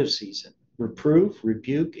 out of season. Reprove,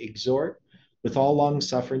 rebuke, exhort with all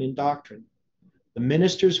long-suffering and doctrine. The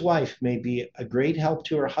minister's wife may be a great help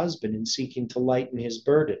to her husband in seeking to lighten his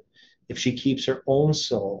burden if she keeps her own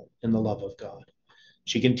soul in the love of God.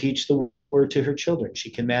 She can teach the word to her children.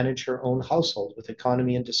 She can manage her own household with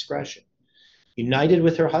economy and discretion. United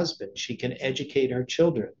with her husband, she can educate her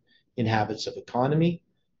children in habits of economy,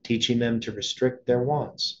 teaching them to restrict their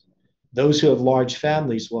wants. Those who have large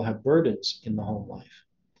families will have burdens in the home life.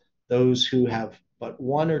 Those who have but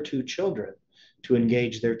one or two children to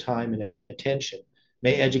engage their time and attention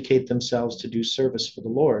may educate themselves to do service for the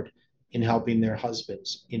Lord in helping their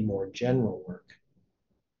husbands in more general work.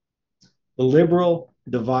 The liberal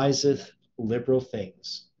deviseth liberal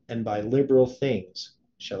things, and by liberal things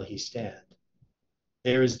shall he stand.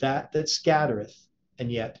 There is that scattereth,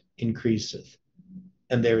 and yet increaseth.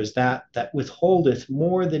 And there is that withholdeth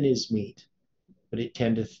more than is meet, but it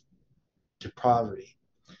tendeth to poverty.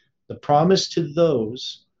 The promise to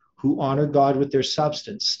those who honor God with their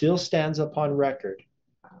substance still stands upon record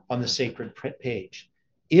on the sacred page.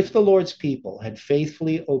 If the Lord's people had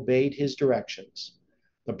faithfully obeyed his directions,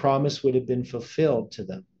 the promise would have been fulfilled to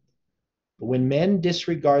them. But when men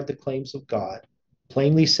disregard the claims of God,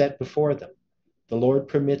 plainly set before them, the Lord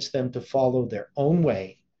permits them to follow their own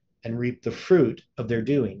way and reap the fruit of their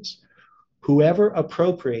doings, Whoever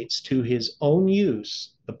appropriates to his own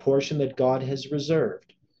use the portion that God has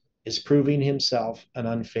reserved is proving himself an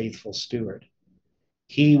unfaithful steward.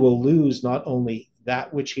 He will lose not only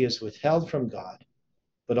that which he has withheld from God,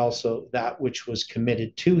 but also that which was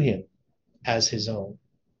committed to him as his own.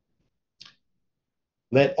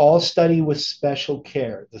 Let all study with special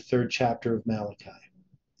care the third chapter of Malachi.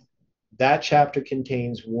 That chapter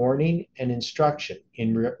contains warning and instruction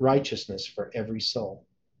in righteousness for every soul.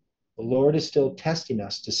 The Lord is still testing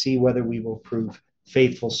us to see whether we will prove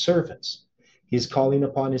faithful servants. He is calling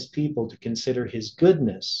upon his people to consider his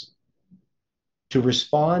goodness, to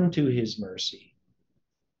respond to his mercy,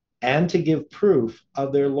 and to give proof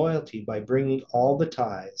of their loyalty by bringing all the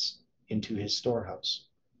tithes into his storehouse.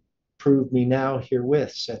 Prove me now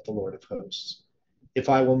herewith, saith the Lord of hosts, if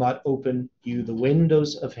I will not open you the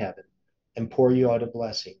windows of heaven and pour you out a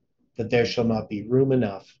blessing, that there shall not be room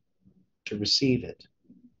enough to receive it.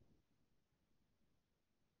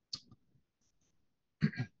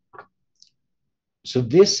 So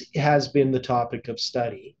this has been the topic of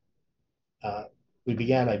study. We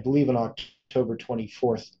began, I believe, on October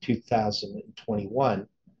 24th, 2021.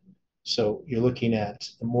 So you're looking at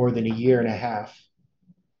more than a year and a half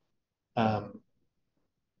of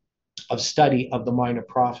study of the minor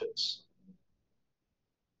prophets.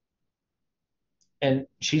 And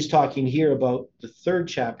she's talking here about the third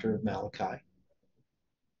chapter of Malachi.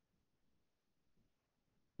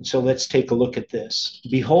 And so let's take a look at this.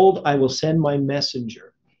 Behold, I will send my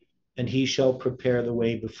messenger, and he shall prepare the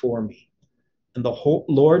way before me. And the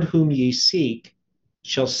Lord whom ye seek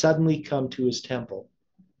shall suddenly come to his temple,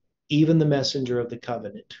 even the messenger of the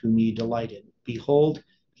covenant, whom ye delight in. Behold,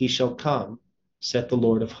 he shall come, saith the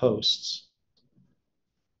Lord of hosts.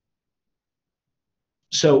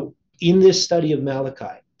 So in this study of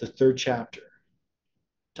Malachi, the third chapter,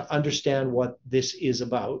 to understand what this is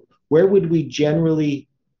about, where would we generally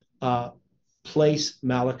place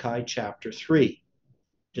Malachi chapter 3?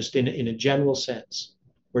 Just in a general sense,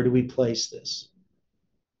 where do we place this?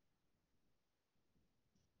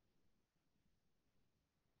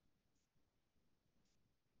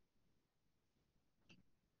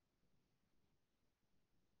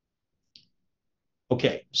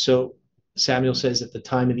 Okay, so Samuel says at the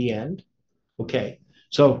time of the end. Okay,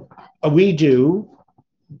 so we do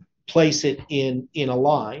place it in a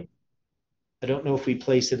line. I don't know if we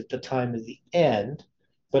place it at the time of the end,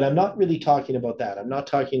 but I'm not really talking about that. I'm not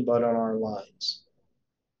talking about on our lines,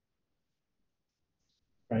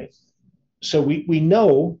 right? So we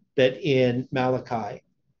know that in Malachi,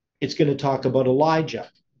 it's going to talk about Elijah,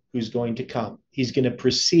 who's going to come. He's going to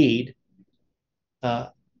precede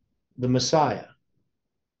the Messiah,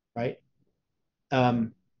 right?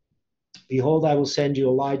 Behold, I will send you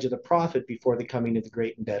Elijah the prophet before the coming of the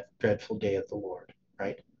great and dreadful day of the Lord,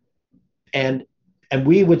 right? And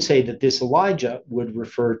we would say that this Elijah would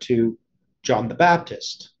refer to John the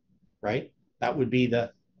Baptist, right? That would be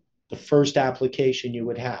the first application you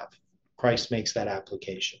would have. Christ makes that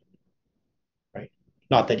application, right?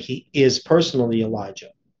 Not that he is personally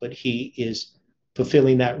Elijah, but he is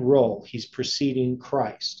fulfilling that role. He's preceding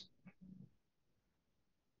Christ.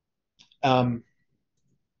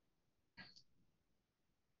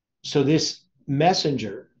 So this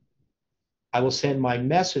messenger, I will send my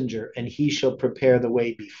messenger, and he shall prepare the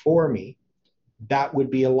way before me. That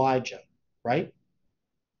would be Elijah, right?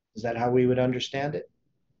 Is that how we would understand it?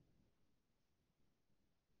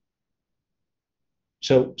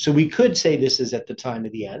 So we could say this is at the time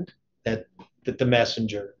of the end, that the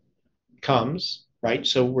messenger comes, right?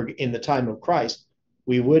 So we're in the time of Christ,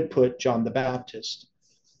 we would put John the Baptist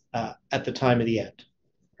at the time of the end,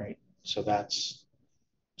 right? So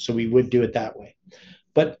we would do it that way.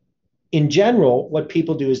 But in general, what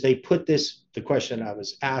people do is they put this, the question I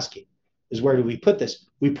was asking is, where do we put this?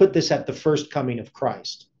 We put this at the first coming of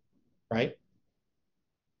Christ, right?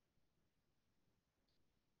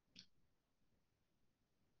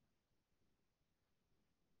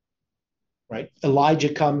 Right?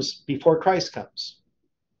 Elijah comes before Christ comes.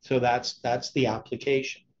 So that's the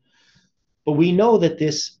application. But we know that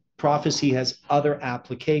this prophecy has other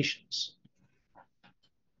applications,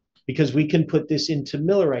 because we can put this into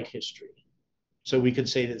Millerite history. So we could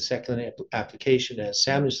say that the second application, as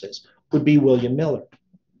Samuel says, would be William Miller.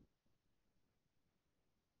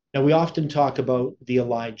 Now, we often talk about the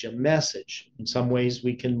Elijah message. In some ways,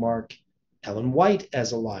 we can mark Ellen White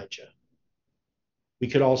as Elijah. We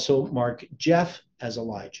could also mark Jeff as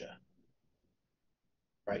Elijah,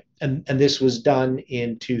 right? And this was done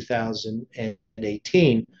in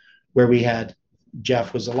 2018, where we had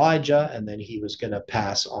Jeff was Elijah, and then he was going to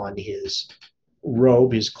pass on his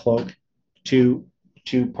robe, his cloak, to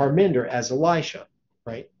to Parminder as Elisha,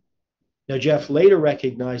 right? Now, Jeff later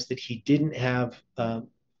recognized that he didn't have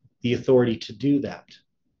the authority to do that,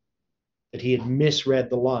 that he had misread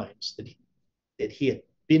the lines, that he had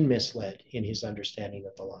been misled in his understanding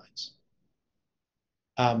of the lines.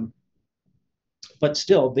 But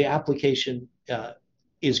still, the application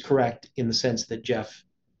is correct in the sense that Jeff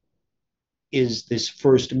is this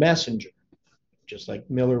first messenger, just like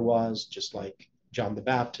Miller was, just like John the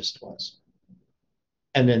Baptist was.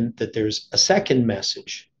 And then that there's a second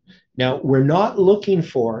message. Now, we're not looking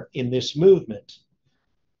for, in this movement,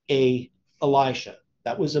 a Elisha.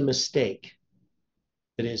 That was a mistake.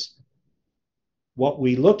 That is, what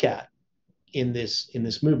we look at in this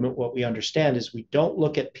movement, what we understand is we don't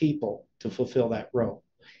look at people to fulfill that role.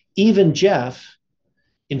 Even Jeff,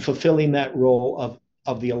 in fulfilling that role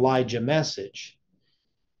of the Elijah message,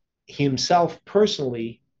 himself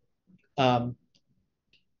personally,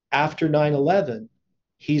 after 9/11,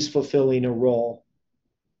 he's fulfilling a role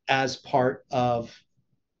as part of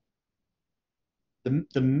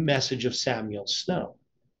the message of Samuel Snow.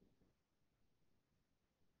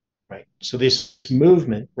 Right? So this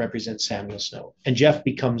movement represents Samuel Snow, and Jeff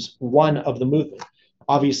becomes one of the movement,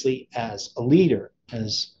 obviously as a leader,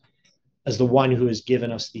 as the one who has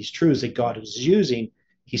given us these truths that God is using.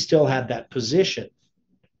 He still had that position.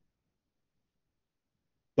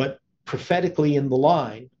 But prophetically in the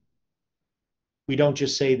line, we don't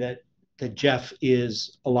just say that Jeff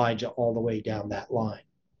is Elijah all the way down that line,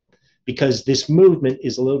 because this movement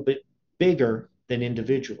is a little bit bigger than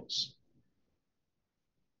individuals.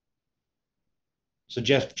 So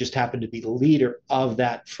Jeff just happened to be the leader of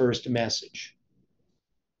that first message.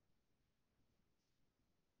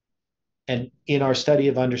 And in our study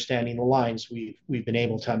of understanding the lines, we've been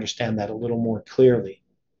able to understand that a little more clearly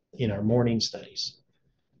in our morning studies.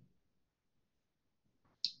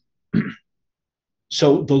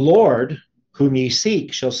 So the Lord, whom ye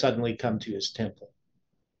seek, shall suddenly come to his temple,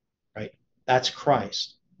 right? That's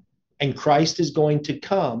Christ. And Christ is going to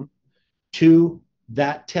come to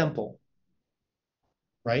that temple,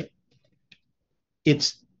 right?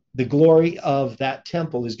 It's the glory of that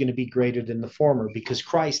temple is going to be greater than the former, because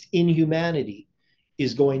Christ in humanity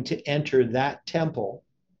is going to enter that temple,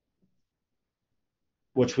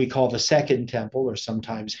 which we call the second temple, or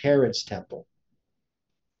sometimes Herod's temple,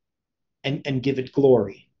 and give it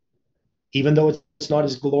glory. Even though it's not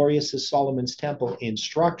as glorious as Solomon's temple in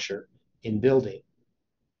structure, in building,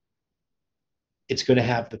 it's going to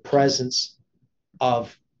have the presence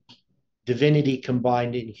of divinity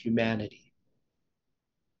combined in humanity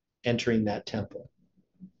entering that temple.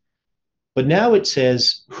 But now it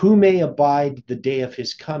says, who may abide the day of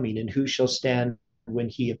his coming, and who shall stand when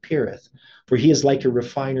he appeareth? For he is like a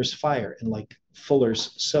refiner's fire, and like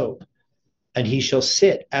fuller's soap. And he shall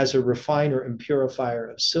sit as a refiner and purifier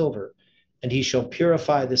of silver, and he shall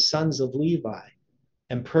purify the sons of Levi,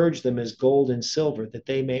 and purge them as gold and silver, that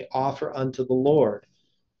they may offer unto the Lord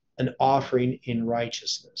an offering in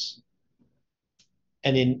righteousness.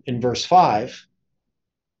 And in verse 5,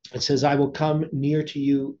 it says, I will come near to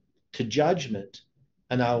you to judgment,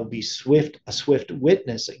 and I will be a swift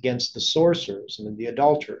witness against the sorcerers and the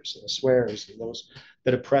adulterers and the swearers and those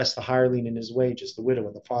that oppress the hireling in his wages, the widow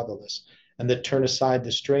and the fatherless, and that turn aside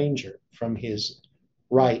the stranger from his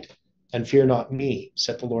right, and fear not me,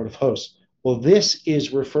 said the Lord of hosts. Well, this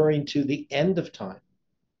is referring to the end of time.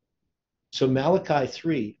 So Malachi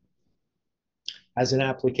 3 has an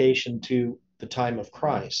application to the time of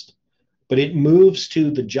Christ, but it moves to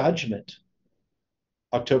the judgment,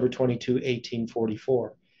 October 22,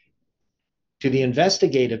 1844. To the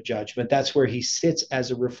investigative judgment, that's where he sits as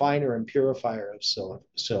a refiner and purifier of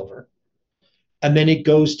silver. And then it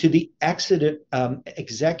goes to the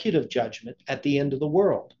executive judgment at the end of the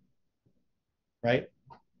world, right?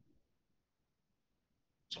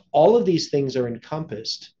 So all of these things are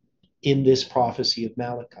encompassed in this prophecy of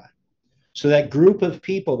Malachi. So that group of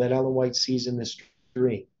people that Ellen White sees in this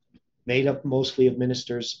dream, made up mostly of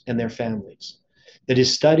ministers and their families, that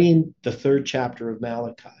is studying the 3rd chapter of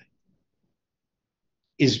Malachi,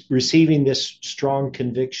 is receiving this strong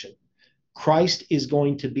conviction. Christ is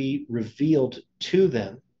going to be revealed to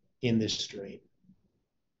them in this dream.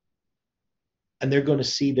 And they're going to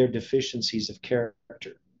see their deficiencies of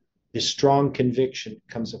character. This strong conviction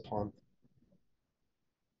comes upon them.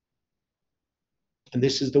 And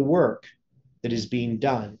this is the work that is being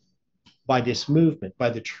done by this movement,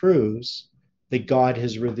 by the truths that God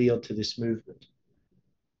has revealed to this movement.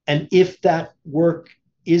 And if that work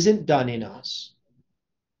isn't done in us,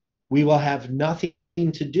 we will have nothing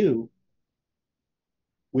to do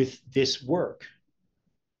with this work.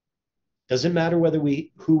 Doesn't matter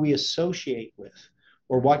who we associate with,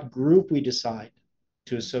 or what group we decide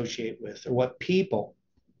to associate with, or what people.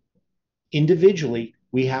 Individually,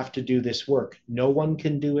 we have to do this work. No one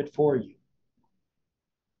can do it for you.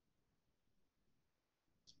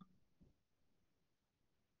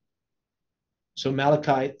 So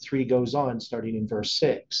Malachi 3 goes on, starting in verse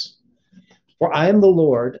 6. For I am the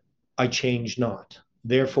Lord, I change not.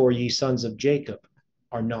 Therefore, ye sons of Jacob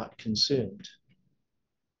are not consumed.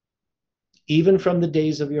 Even from the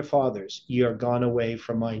days of your fathers, ye are gone away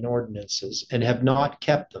from mine ordinances, and have not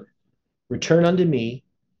kept them. Return unto me,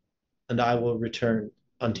 and I will return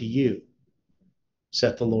unto you,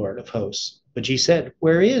 saith the Lord of hosts. But ye said,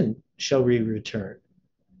 wherein shall we return?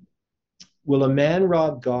 Will a man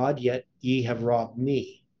rob God? Yet ye have robbed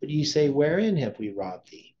me. But ye say, wherein have we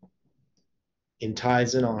robbed thee? In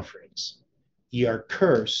tithes and offerings. Ye are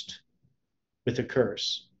cursed with a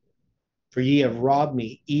curse, for ye have robbed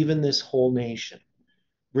me, even this whole nation.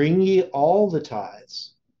 Bring ye all the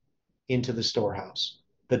tithes into the storehouse,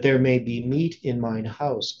 that there may be meat in mine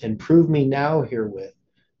house, and prove me now herewith,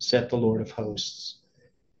 saith the Lord of hosts,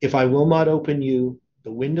 if I will not open you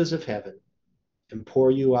the windows of heaven, and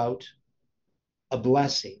pour you out a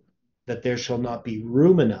blessing, that there shall not be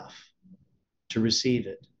room enough to receive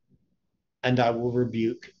it. And I will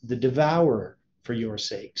rebuke the devourer for your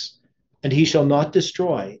sakes, and he shall not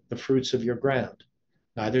destroy the fruits of your ground,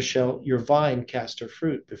 neither shall your vine cast her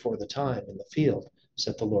fruit before the time in the field,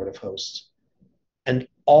 saith the Lord of hosts. And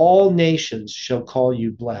all nations shall call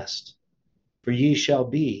you blessed, for ye shall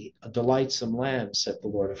be a delightsome land, saith the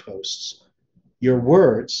Lord of hosts. Your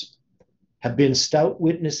words have been stout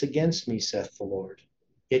witness against me, saith the Lord.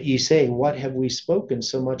 Yet ye say, what have we spoken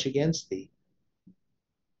so much against thee?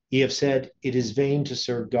 Ye have said, it is vain to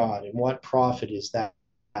serve God, and what profit is that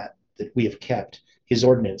we have kept his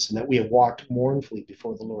ordinance, and that we have walked mournfully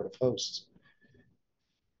before the Lord of hosts.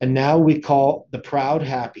 And now we call the proud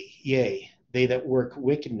happy, yea, they that work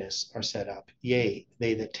wickedness are set up, yea,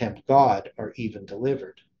 they that tempt God are even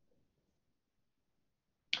delivered.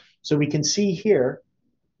 So we can see here,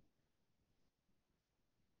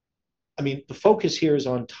 the focus here is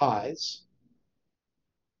on tithes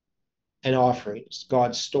and offerings,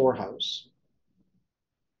 God's storehouse.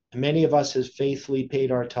 And many of us have faithfully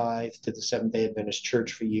paid our tithe to the Seventh-day Adventist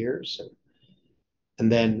Church for years,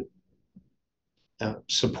 and then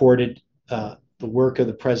supported the work of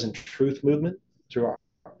the Present Truth movement through our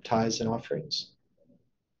tithes and offerings.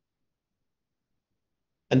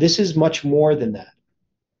 And this is much more than that.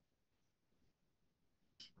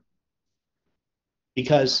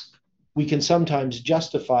 Because we can sometimes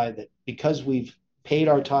justify that because we've paid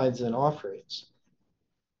our tithes and offerings.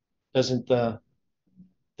 Doesn't the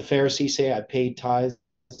Pharisee say, I paid tithes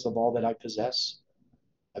of all that I possess?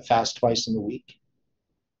 I fast twice in the week.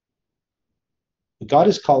 But God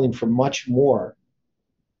is calling for much more.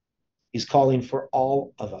 He's calling for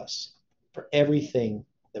all of us, for everything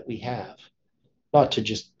that we have. Not to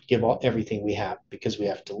just give everything we have because we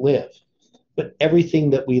have to live, but everything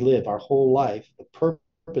that we live, our whole life, the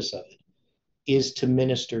purpose of it is to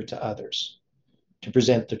minister to others, to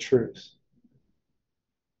present the truth.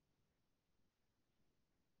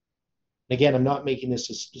 Again, I'm not making this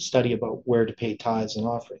a study about where to pay tithes and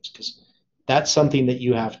offerings, because that's something that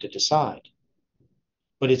you have to decide.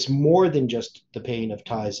 But it's more than just the paying of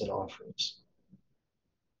tithes and offerings.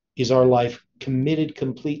 Is our life committed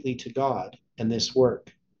completely to God and this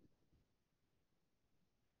work?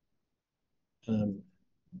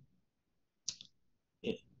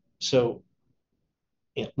 So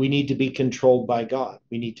we need to be controlled by God.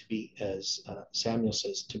 We need to be, as Samuel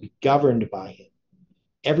says, to be governed by him.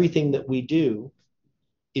 Everything that we do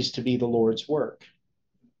is to be the Lord's work.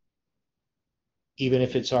 Even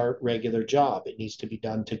if it's our regular job, it needs to be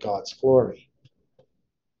done to God's glory.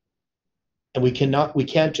 And we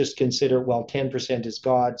can't just consider, well, 10% is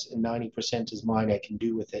God's and 90% is mine. I can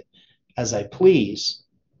do with it as I please.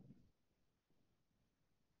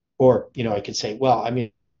 Or, I could say, well, I'm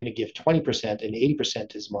going to give 20% and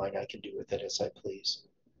 80% is mine. I can do with it as I please.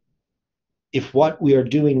 If what we are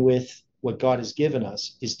doing with what God has given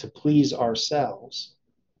us is to please ourselves,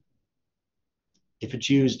 if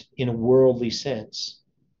it's used in a worldly sense,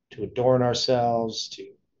 to adorn ourselves,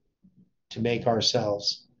 to make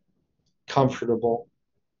ourselves comfortable,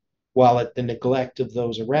 while at the neglect of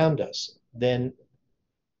those around us, then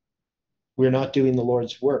we're not doing the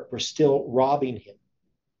Lord's work. We're still robbing him.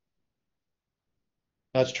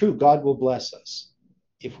 That's true. God will bless us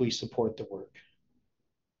if we support the work.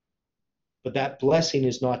 But that blessing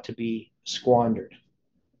is not to be squandered.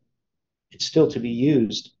 It's still to be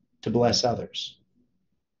used to bless others.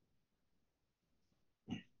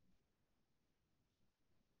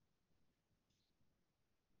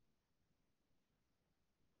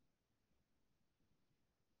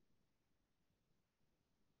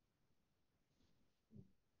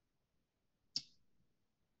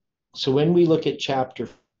 So when we look at chapter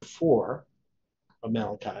 4 of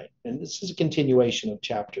Malachi, and this is a continuation of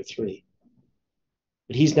chapter 3,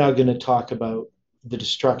 but he's now going to talk about the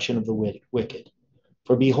destruction of the wicked.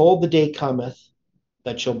 For behold, the day cometh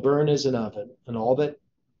that shall burn as an oven, and all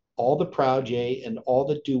the proud, yea, and all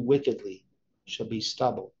that do wickedly shall be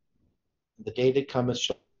stubble. The day that cometh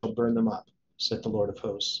shall burn them up, saith the Lord of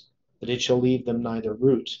hosts, that it shall leave them neither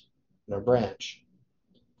root nor branch.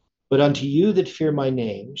 But unto you that fear my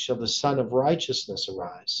name shall the Son of Righteousness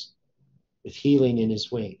arise, with healing in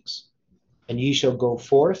his wings. And ye shall go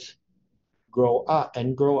forth, grow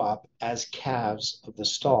up as calves of the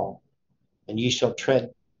stall, and ye shall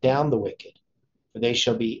tread down the wicked, for they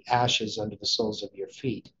shall be ashes under the soles of your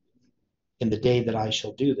feet, in the day that I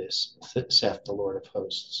shall do this, saith the Lord of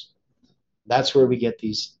hosts. That's where we get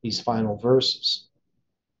these final verses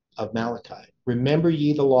of Malachi. Remember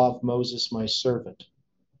ye the law of Moses my servant,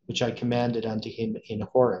 which I commanded unto him in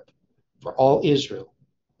Horeb, for all Israel,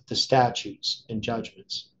 the statutes and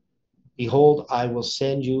judgments. Behold, I will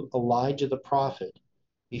send you Elijah the prophet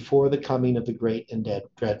before the coming of the great and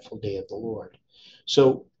dreadful day of the Lord.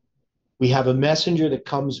 So we have a messenger that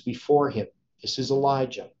comes before him. This is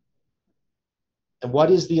Elijah. And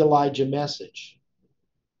what is the Elijah message?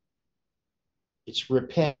 It's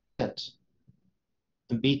repent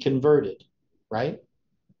and be converted, right?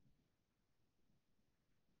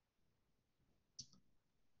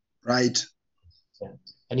 Right. Yeah.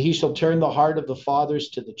 And he shall turn the heart of the fathers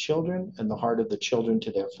to the children, and the heart of the children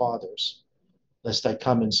to their fathers, lest I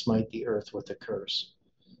come and smite the earth with a curse.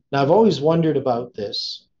 Now, I've always wondered about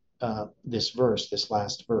this verse, this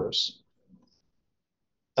last verse.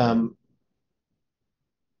 So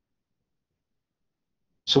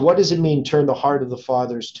what does it mean, turn the heart of the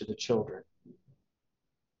fathers to the children?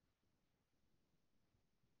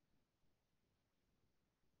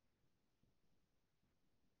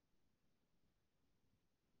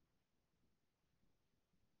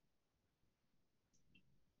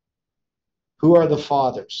 Who are the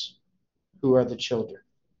fathers? Who are the children?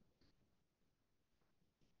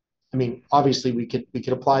 I mean, obviously we could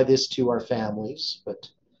apply this to our families, but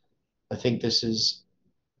I think this is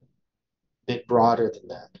a bit broader than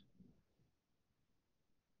that.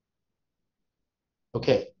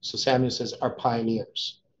 Okay, so Samuel says our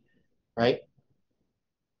pioneers, right?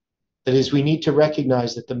 That is, we need to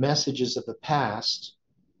recognize that the messages of the past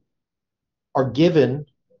are given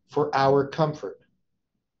for our comfort,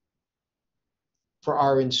 for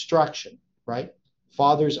our instruction, right?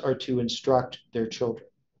 Fathers are to instruct their children,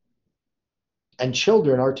 and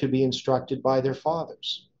children are to be instructed by their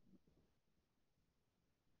fathers.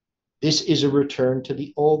 This is a return to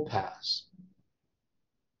the old past.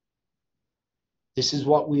 This is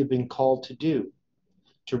what we have been called to do,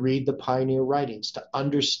 to read the pioneer writings, to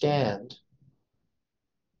understand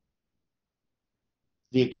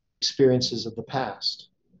the experiences of the past.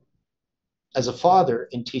 As a father,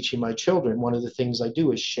 in teaching my children, one of the things I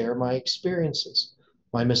do is share my experiences,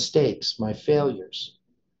 my mistakes, my failures,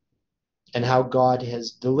 and how God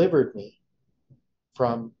has delivered me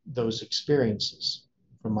from those experiences,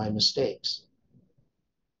 from my mistakes.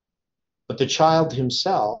 But the child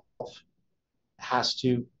himself has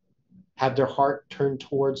to have their heart turned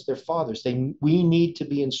towards their fathers. We need to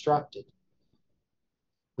be instructed.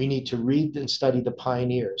 We need to read and study the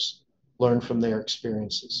pioneers, learn from their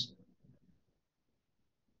experiences.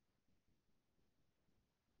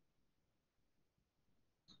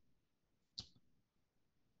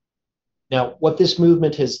 Now, what this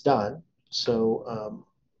movement has done, so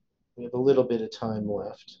we have a little bit of time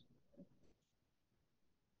left.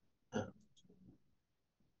 I'm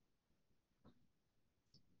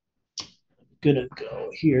going to go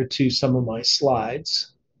here to some of my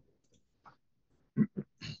slides.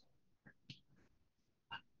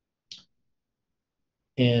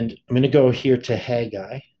 And I'm going to go here to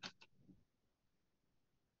Haggai. Let's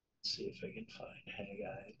see if I can find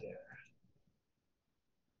Haggai there.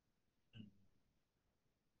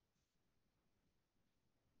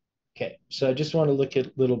 Okay, so I just want to look at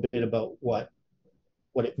a little bit about what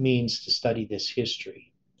it means to study this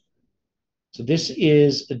history. So this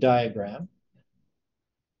is a diagram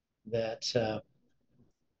that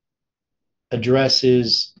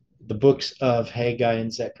addresses the books of Haggai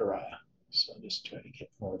and Zechariah. So I'll just try to get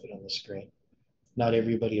more of it on the screen. Not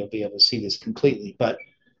everybody will be able to see this completely, but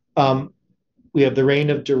we have the reign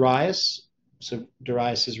of Darius. So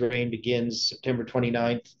Darius's reign begins September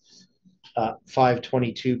 29th,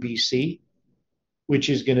 522 BC, which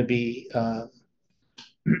is going to be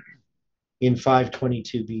in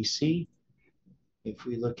 522 BC. If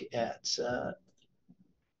we look at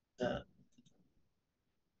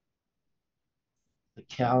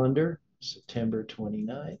the calendar, September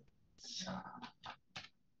 29th.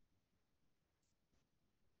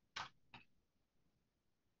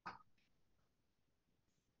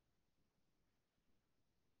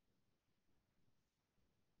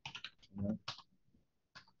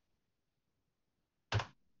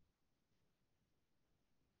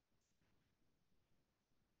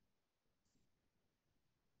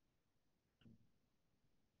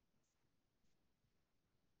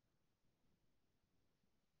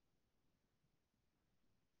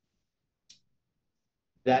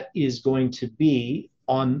 That is going to be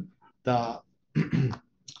on the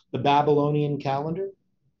the Babylonian calendar.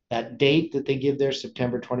 That date that they give there,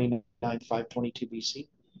 September 29th, 522 BC,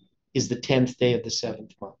 is the 10th day of the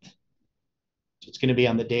 7th month. So it's going to be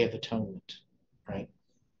on the Day of Atonement, right?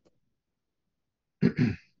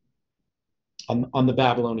 on the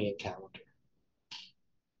Babylonian calendar.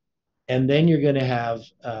 And then you're going to have,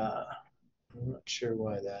 I'm not sure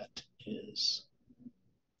why that is.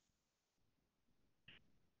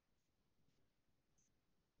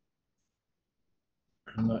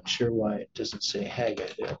 I'm not sure why it doesn't say Haggai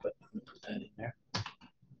there, but I'm going to put that in there.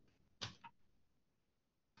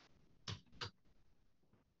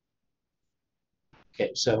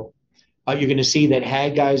 Okay, so you're going to see that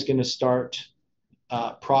Haggai is going to start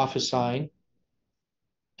prophesying.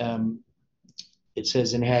 It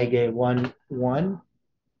says in Haggai 1:1.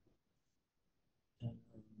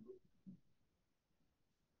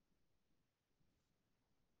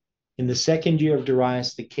 In the second year of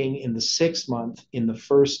Darius the king, in the 6th month, in the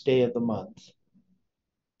 1st day of the month,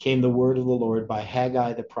 came the word of the Lord by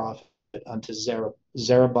Haggai the prophet unto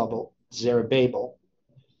Zerubbabel,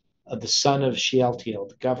 the son of Shealtiel,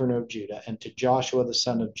 the governor of Judah, and to Joshua the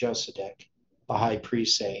son of Josedek, the high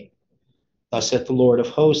priest, saying, Thus saith the Lord of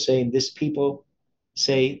hosts, saying, This people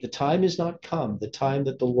say, the time is not come, the time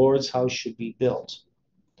that the Lord's house should be built.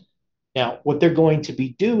 Now, what they're going to be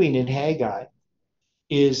doing in Haggai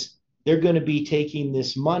is they're going to be taking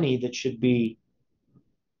this money that should be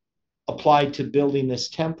applied to building this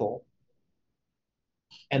temple,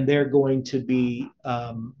 and they're going to be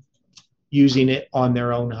using it on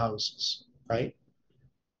their own houses, right?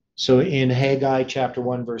 So in Haggai chapter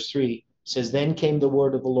 1, verse 3, it says, Then came the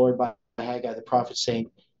word of the Lord by Haggai the prophet, saying,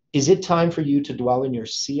 Is it time for you to dwell in your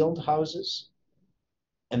sealed houses,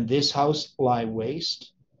 and this house lie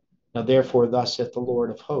waste? Now therefore, thus saith the Lord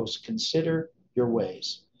of hosts, Consider your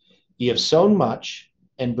ways. Ye have sown much,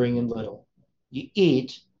 and bring in little. Ye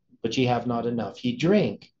eat, but ye have not enough. Ye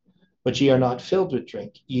drink, but ye are not filled with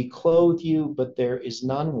drink. Ye clothe you, but there is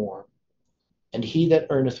none warm. And he that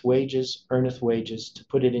earneth wages to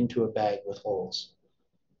put it into a bag with holes.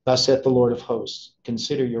 Thus saith the Lord of hosts,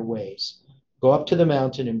 Consider your ways. Go up to the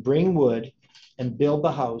mountain and bring wood, and build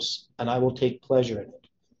the house, and I will take pleasure in it,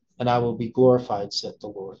 and I will be glorified, saith the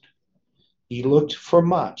Lord. Ye looked for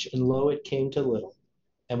much, and lo, it came to little.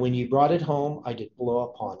 And when ye brought it home, I did blow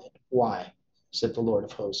upon it. Why? Said the Lord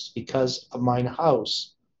of hosts, because of mine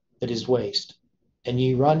house that is waste. And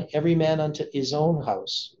ye run every man unto his own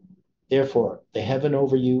house. Therefore, the heaven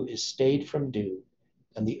over you is stayed from dew,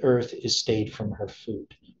 and the earth is stayed from her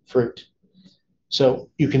fruit. So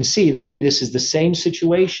you can see this is the same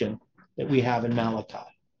situation that we have in Malachi.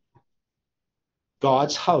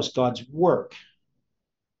 God's house, God's work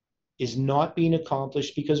is not being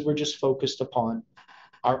accomplished because we're just focused upon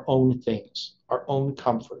our own things, our own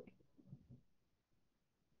comfort.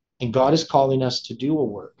 And God is calling us to do a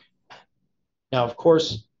work. Now, of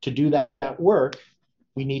course, to do that work,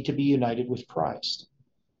 we need to be united with Christ.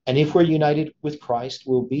 And if we're united with Christ,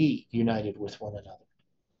 we'll be united with one another.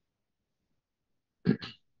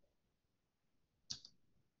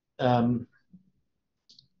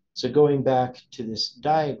 So going back to this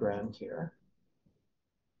diagram here,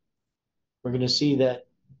 we're going to see that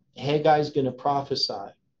Haggai is going to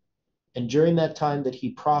prophesy. And during that time that he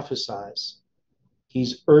prophesies,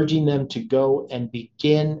 he's urging them to go and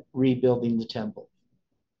begin rebuilding the temple.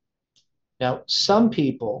 Now, some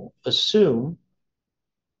people assume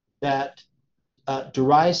that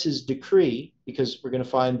Darius's decree, because we're going to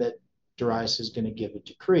find that Darius is going to give a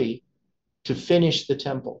decree to finish the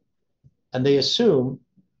temple. And they assume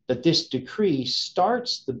that this decree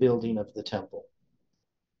starts the building of the temple.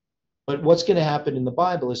 But what's going to happen in the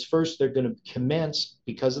Bible is first they're going to commence,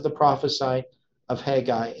 because of the prophecy of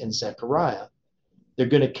Haggai and Zechariah, they're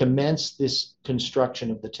going to commence this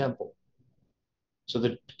construction of the temple. So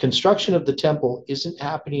the construction of the temple isn't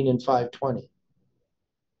happening in 520.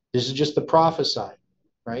 This is just the prophesy,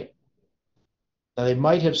 right? Now they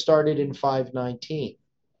might have started in 519,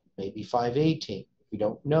 maybe 518. We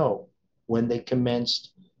don't know when they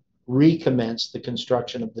commenced recommence the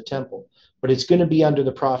construction of the temple. But it's going to be under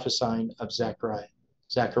the prophesying of Zechariah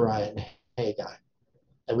and Haggai.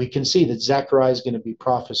 And we can see that Zechariah is going to be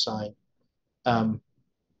prophesying all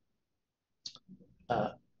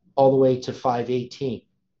the way to 518.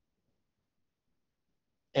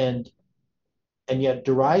 And yet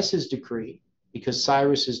Darius's decree, because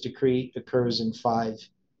Cyrus's decree occurs in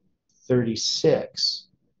 536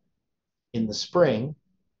 in the spring,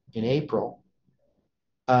 in April,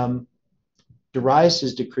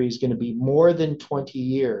 Darius's decree is going to be more than 20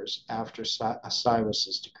 years after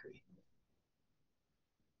Cyrus's decree.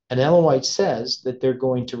 And Ellen White says that they're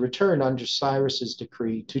going to return under Cyrus's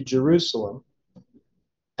decree to Jerusalem,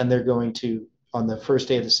 and they're going to, on the first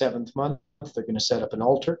day of the 7th month, they're going to set up an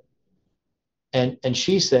altar. And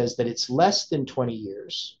she says that it's less than 20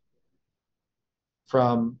 years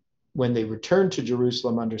from when they return to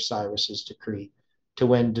Jerusalem under Cyrus's decree to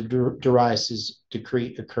when Darius's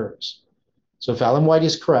decree occurs. So if Ellen White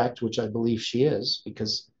is correct, which I believe she is,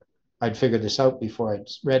 because I'd figured this out before I'd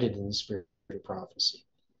read it in the Spirit of Prophecy,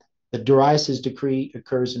 that Darius's decree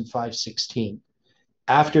occurs in 516.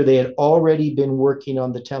 After they had already been working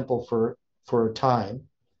on the temple for a time,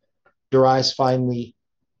 Darius finally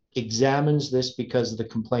examines this because of the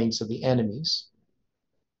complaints of the enemies.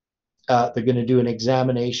 They're going to do an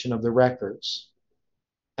examination of the records,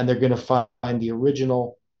 and they're going to find the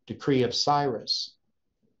original decree of Cyrus.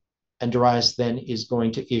 And Darius then is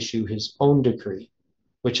going to issue his own decree,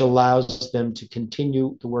 which allows them to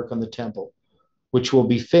continue the work on the temple, which will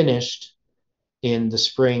be finished in the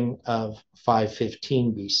spring of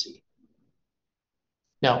 515 BC.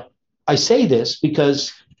 Now, I say this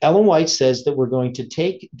because Ellen White says that we're going to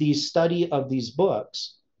take the study of these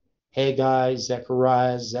books, Haggai,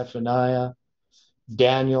 Zechariah, Zephaniah,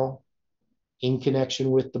 Daniel, in connection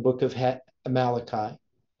with the book of Malachi,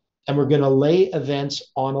 and we're going to lay events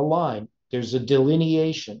on a line. There's a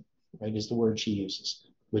delineation, right, is the word she uses,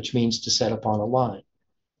 which means to set up on a line.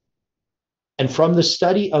 And from the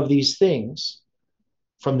study of these things,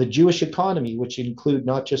 from the Jewish economy, which include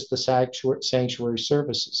not just the sanctuary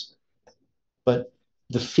services, but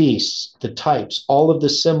the feasts, the types, all of the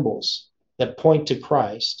symbols that point to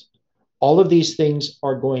Christ, all of these things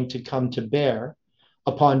are going to come to bear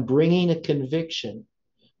upon bringing a conviction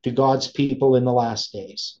to God's people in the last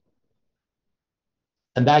days.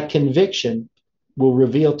 And that conviction will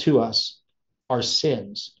reveal to us our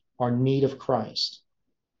sins, our need of Christ.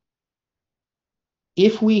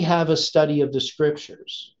 If we have a study of the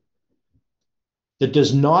scriptures that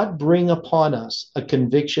does not bring upon us a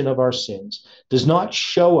conviction of our sins, does not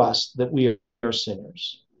show us that we are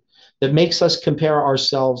sinners, that makes us compare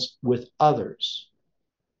ourselves with others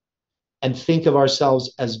and think of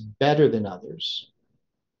ourselves as better than others,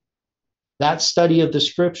 that study of the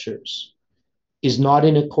scriptures is not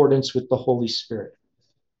in accordance with the Holy Spirit.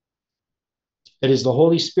 That is, the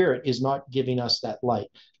Holy Spirit is not giving us that light.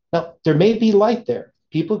 Now, there may be light there.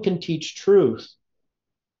 People can teach truth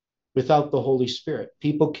without the Holy Spirit.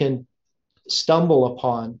 People can stumble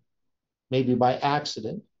upon, maybe by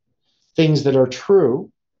accident, things that are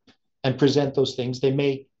true and present those things. They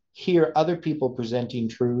may hear other people presenting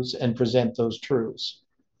truths and present those truths.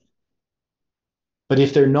 But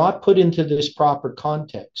if they're not put into this proper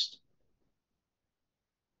context,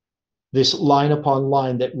 this line upon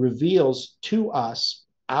line that reveals to us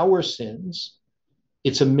our sins,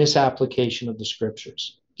 it's a misapplication of the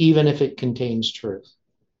scriptures, even if it contains truth.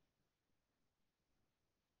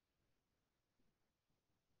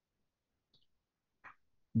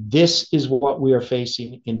 This is what we are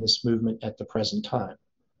facing in this movement at the present time.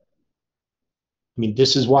 I mean,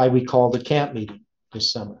 this is why we call the camp meeting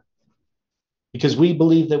this summer, because we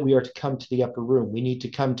believe that we are to come to the upper room. We need to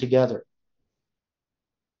come together.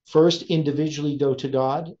 First, individually go to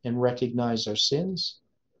God and recognize our sins,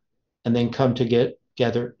 and then come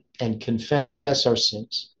together and confess our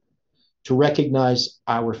sins, to recognize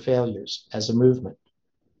our failures as a movement.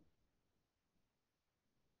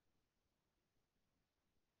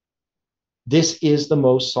 This is the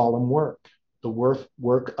most solemn work, the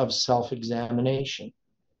work of self-examination,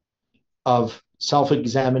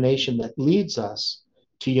 that leads us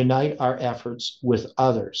to unite our efforts with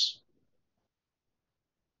others.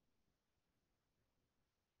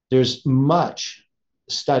 There's much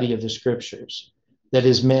study of the scriptures that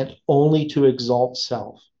is meant only to exalt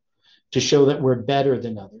self, to show that we're better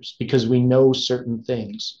than others because we know certain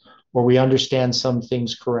things, or we understand some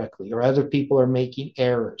things correctly, or other people are making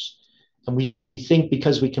errors. And we think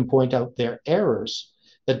because we can point out their errors,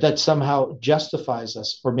 that somehow justifies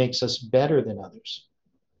us or makes us better than others.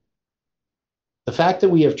 The fact that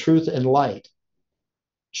we have truth and light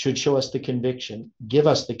should show us the conviction, give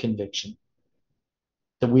us the conviction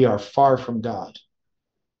that we are far from God.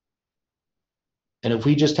 And if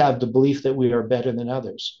we just have the belief that we are better than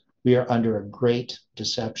others, we are under a great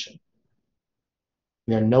deception.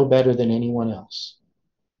 We are no better than anyone else.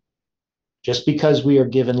 Just because we are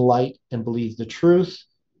given light and believe the truth,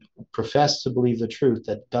 profess to believe the truth,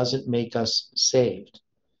 that doesn't make us saved.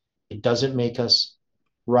 It doesn't make us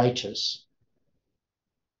righteous.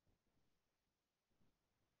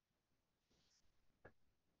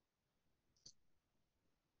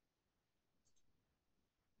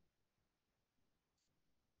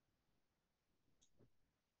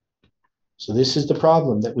 So this is the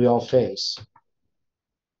problem that we all face.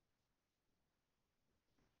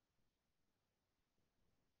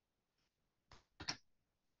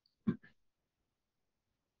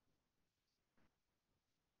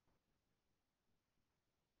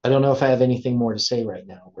 I don't know if I have anything more to say right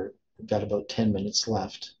now. We've got about 10 minutes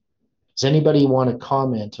left. Does anybody want to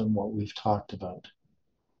comment on what we've talked about?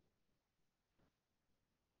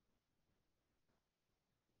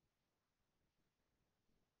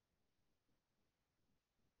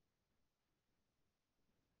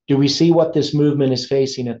 Do we see what this movement is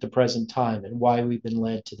facing at the present time and why we've been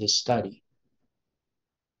led to this study?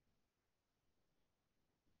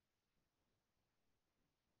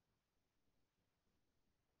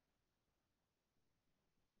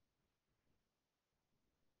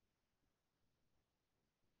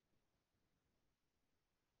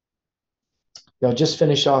 I'll just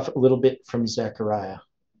finish off a little bit from Zechariah.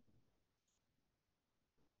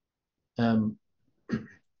 Um,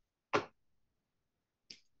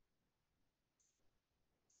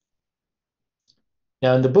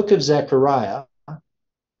 Now, in the book of Zechariah,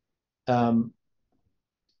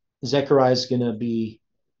 Zechariah is going to be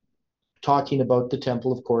talking about the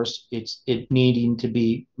temple. Of course, it needing to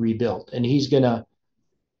be rebuilt, and he's going to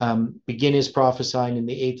begin his prophesying in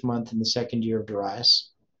the 8th month in the 2nd year of Darius,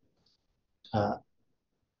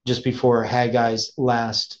 just before Haggai's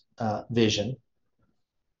last vision.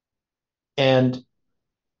 And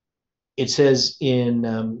it says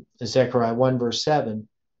in Zechariah 1 verse 7,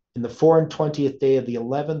 in the 24th day of the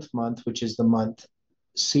 11th month, which is the month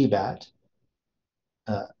Sebat,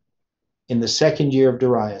 in the 2nd year of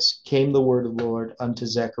Darius, came the word of the Lord unto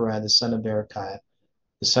Zechariah, the son of Berechiah,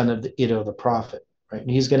 the son of Iddo, the prophet, right?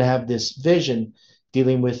 And he's going to have this vision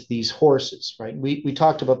dealing with these horses, right? We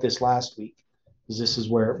talked about this last week, because this is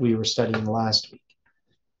where we were studying last week.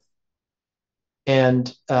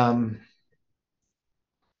 And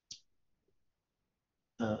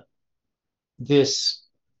this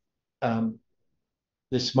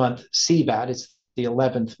month, Sebat, it's the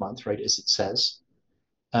 11th month, right, as it says,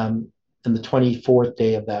 and the 24th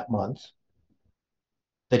day of that month,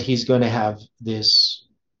 that he's going to have this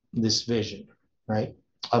vision, right,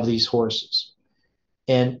 of these horses.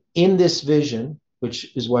 And in this vision,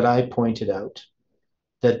 which is what I pointed out,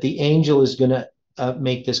 that the angel is going to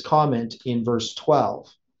make this comment in verse 12.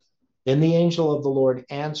 Then the angel of the Lord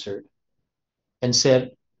answered and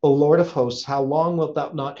said, O Lord of hosts, how long wilt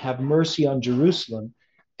thou not have mercy on Jerusalem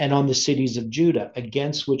and on the cities of Judah,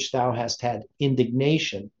 against which thou hast had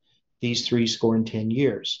indignation these 70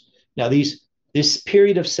 years? Now, this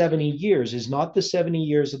period of 70 years is not the 70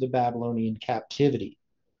 years of the Babylonian captivity.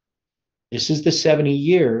 This is the 70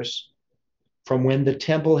 years from when the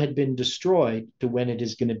temple had been destroyed to when it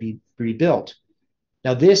is going to be rebuilt.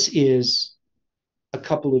 Now, this is a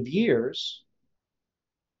couple of years.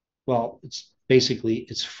 Well, it's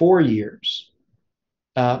 4 years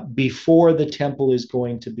before the temple is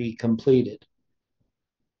going to be completed.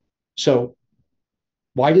 So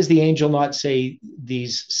why does the angel not say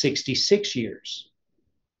these 66 years?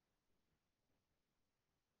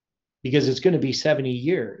 Because it's going to be 70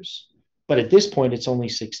 years, but at this point, it's only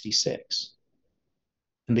 66.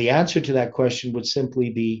 And the answer to that question would simply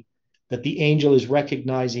be that the angel is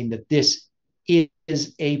recognizing that this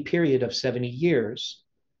is a period of 70 years,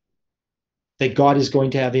 that God is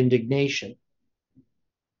going to have indignation.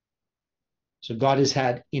 So God has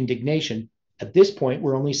had indignation. At this point,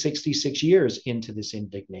 we're only 66 years into this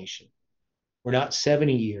indignation. We're not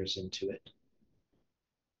 70 years into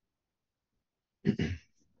it.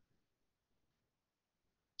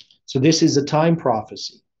 So this is a time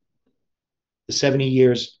prophecy, the 70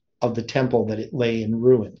 years of the temple that it lay in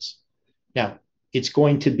ruins. Now, it's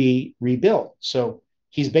going to be rebuilt. So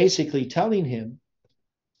he's basically telling him,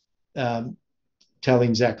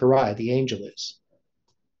 telling Zechariah, the angel is,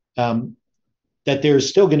 that there's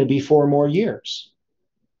still going to be 4 more years.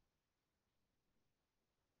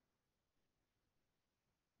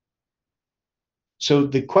 So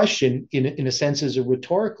the question, in a sense, is a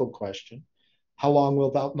rhetorical question. how long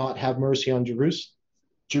wilt thou not have mercy on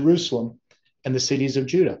Jerusalem and the cities of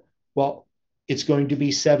Judah? Well, it's going to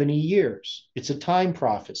be 70 years. It's a time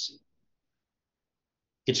prophecy.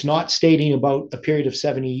 It's not stating about a period of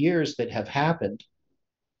 70 years that have happened.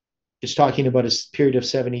 It's talking about a period of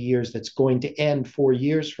 70 years that's going to end 4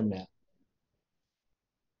 years from now,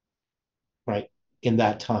 right, in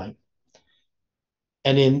that time.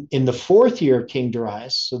 And in the fourth year of King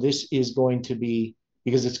Darius, so this is going to be,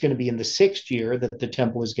 because it's going to be in the 6th year that the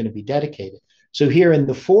temple is going to be dedicated. So here in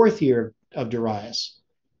the 4th year of Darius,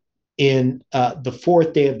 in the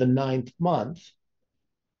 4th day of the 9th month,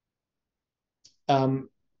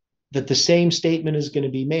 that the same statement is going to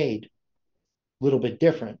be made, a little bit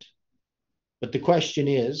different. But the question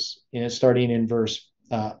is, starting in verse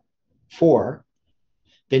 4,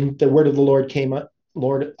 then the word of the Lord came,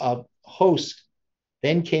 Lord of hosts,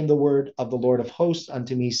 then came the word of the Lord of hosts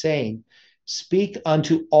unto me, saying, speak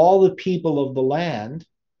unto all the people of the land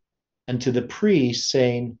and to the priests,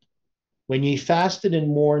 saying, when ye fasted and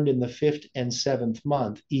mourned in the 5th and 7th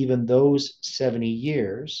month, even those 70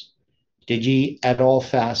 years, did ye at all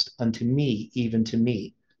fast unto me, even to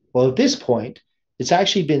me? Well, at this point, it's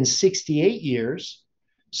actually been 68 years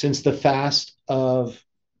since the fast of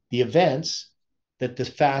the events that the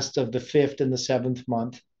fast of the 5th and the 7th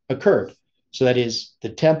month occurred. So that is, the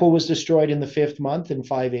temple was destroyed in the 5th month in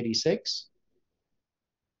 586.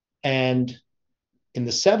 And in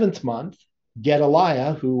the 7th month,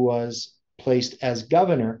 Gedaliah, who was placed as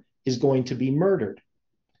governor, is going to be murdered.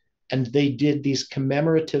 And they did these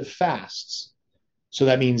commemorative fasts. So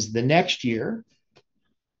that means the next year,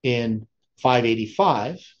 in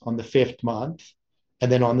 585, on the 5th month,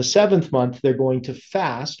 and then on the 7th month, they're going to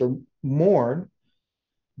fast or mourn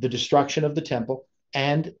the destruction of the temple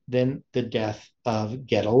and then the death of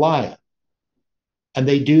Gedaliah. And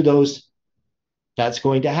they do those, that's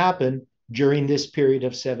going to happen during this period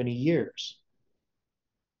of 70 years.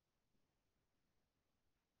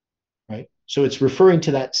 Right? So it's referring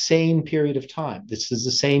to that same period of time. This is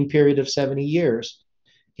the same period of 70 years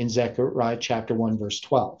in Zechariah chapter 1, verse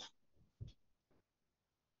 12.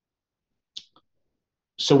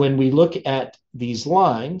 So when we look at these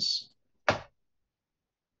lines,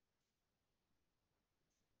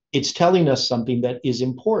 it's telling us something that is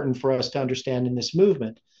important for us to understand in this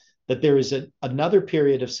movement, that there is another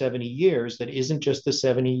period of 70 years that isn't just the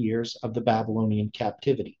 70 years of the Babylonian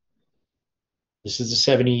captivity. This is the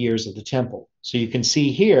 70 years of the temple. So you can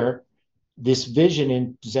see here, this vision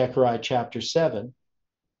in Zechariah chapter 7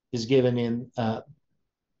 is given in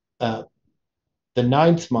the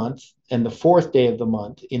 9th month and the 4th day of the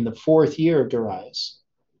month in the 4th year of Darius.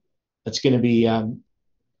 That's going to be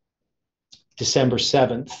December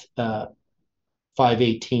 7th,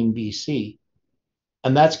 518 BC.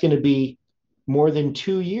 And that's going to be more than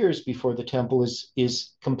 2 years before the temple is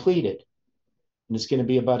completed. And it's going to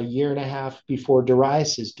be about a year and a half before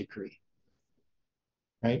Darius's decree.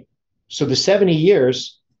 Right? So the 70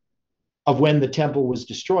 years of when the temple was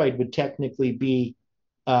destroyed would technically be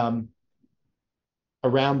around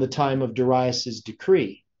the time of Darius's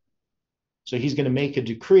decree. So he's going to make a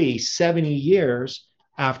decree 70 years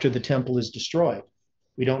after the temple is destroyed.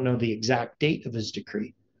 We don't know the exact date of his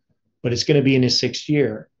decree, but it's going to be in his 6th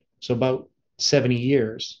year. So about 70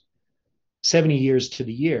 years to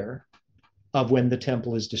the year of when the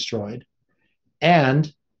temple is destroyed.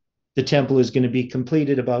 And the temple is going to be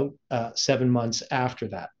completed about 7 months after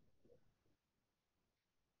that.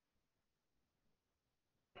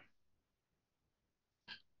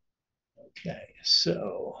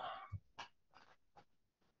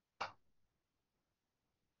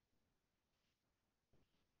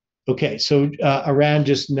 Okay, so Aran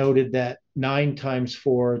just noted that 9 times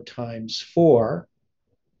 4 times 4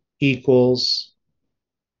 equals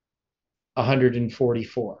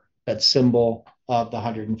 144. That symbol of the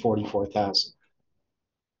 144,000.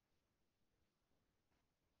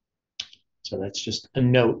 So that's just a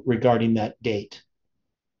note regarding that date.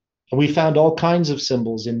 And we found all kinds of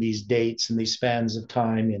symbols in these dates and these spans of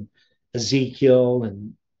time in Ezekiel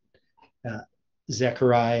and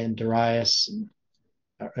Zechariah and Darius,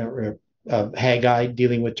 Haggai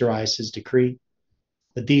dealing with Darius's decree.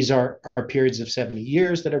 That these are periods of 70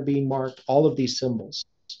 years that are being marked, all of these symbols.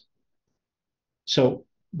 So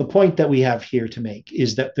the point that we have here to make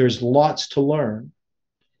is that there's lots to learn,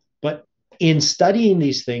 but in studying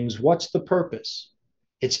these things, what's the purpose?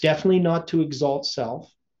 It's definitely not to exalt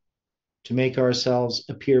self, to make ourselves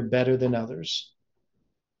appear better than others.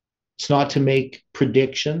 It's not to make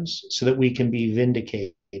predictions so that we can be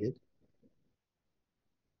vindicated. The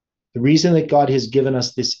reason that God has given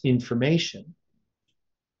us this information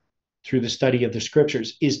through the study of the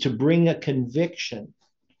scriptures is to bring a conviction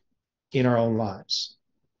in our own lives,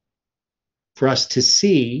 for us to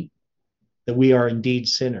see that we are indeed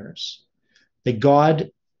sinners, that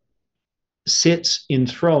God sits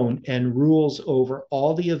enthroned and rules over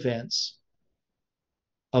all the events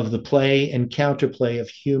of the play and counterplay of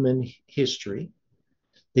human history,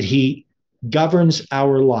 that he governs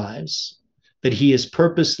our lives, that he has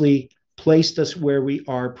purposely placed us where we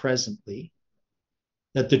are presently,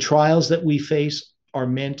 that the trials that we face are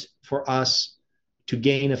meant for us to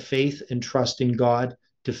gain a faith and trust in God,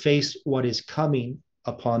 to face what is coming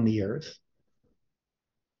upon the earth.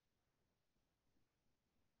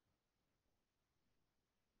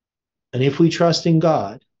 And if we trust in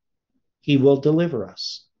God, he will deliver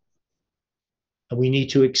us. And we need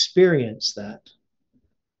to experience that.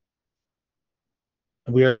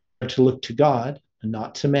 And we are to look to God and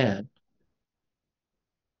not to man.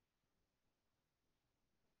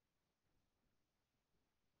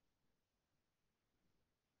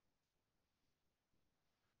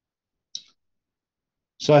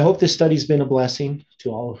 So I hope this study's been a blessing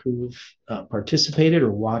to all who've participated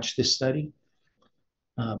or watched this study.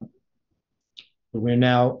 We're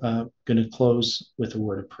now going to close with a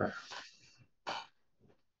word of prayer.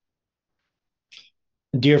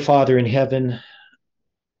 Dear Father in heaven,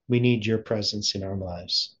 we need your presence in our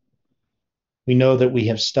lives. We know that we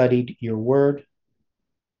have studied your word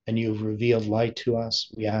and you have revealed light to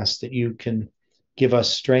us. We ask that you can give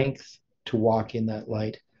us strength to walk in that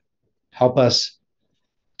light. Help us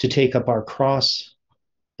to take up our cross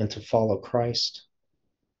and to follow Christ.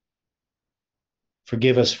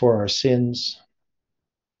 Forgive us for our sins,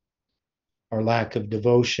 our lack of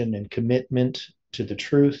devotion and commitment to the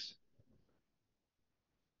truth.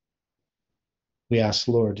 We ask,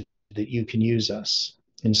 Lord, that you can use us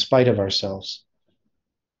in spite of ourselves,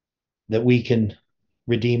 that we can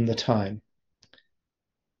redeem the time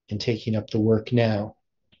in taking up the work now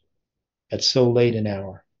at so late an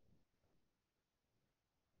hour.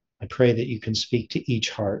 I pray that you can speak to each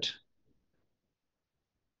heart,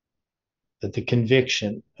 that the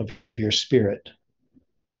conviction of your Spirit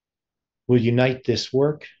will unite this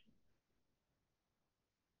work.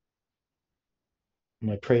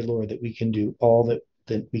 And I pray, Lord, that we can do all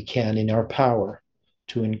that we can in our power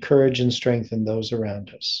to encourage and strengthen those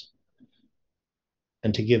around us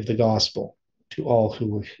and to give the gospel to all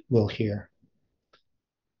who will hear.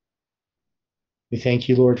 We thank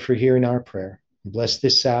you, Lord, for hearing our prayer. Bless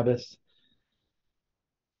this Sabbath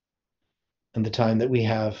and the time that we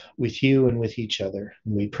have with you and with each other.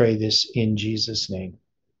 And we pray this in Jesus' name.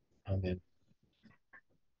 Amen.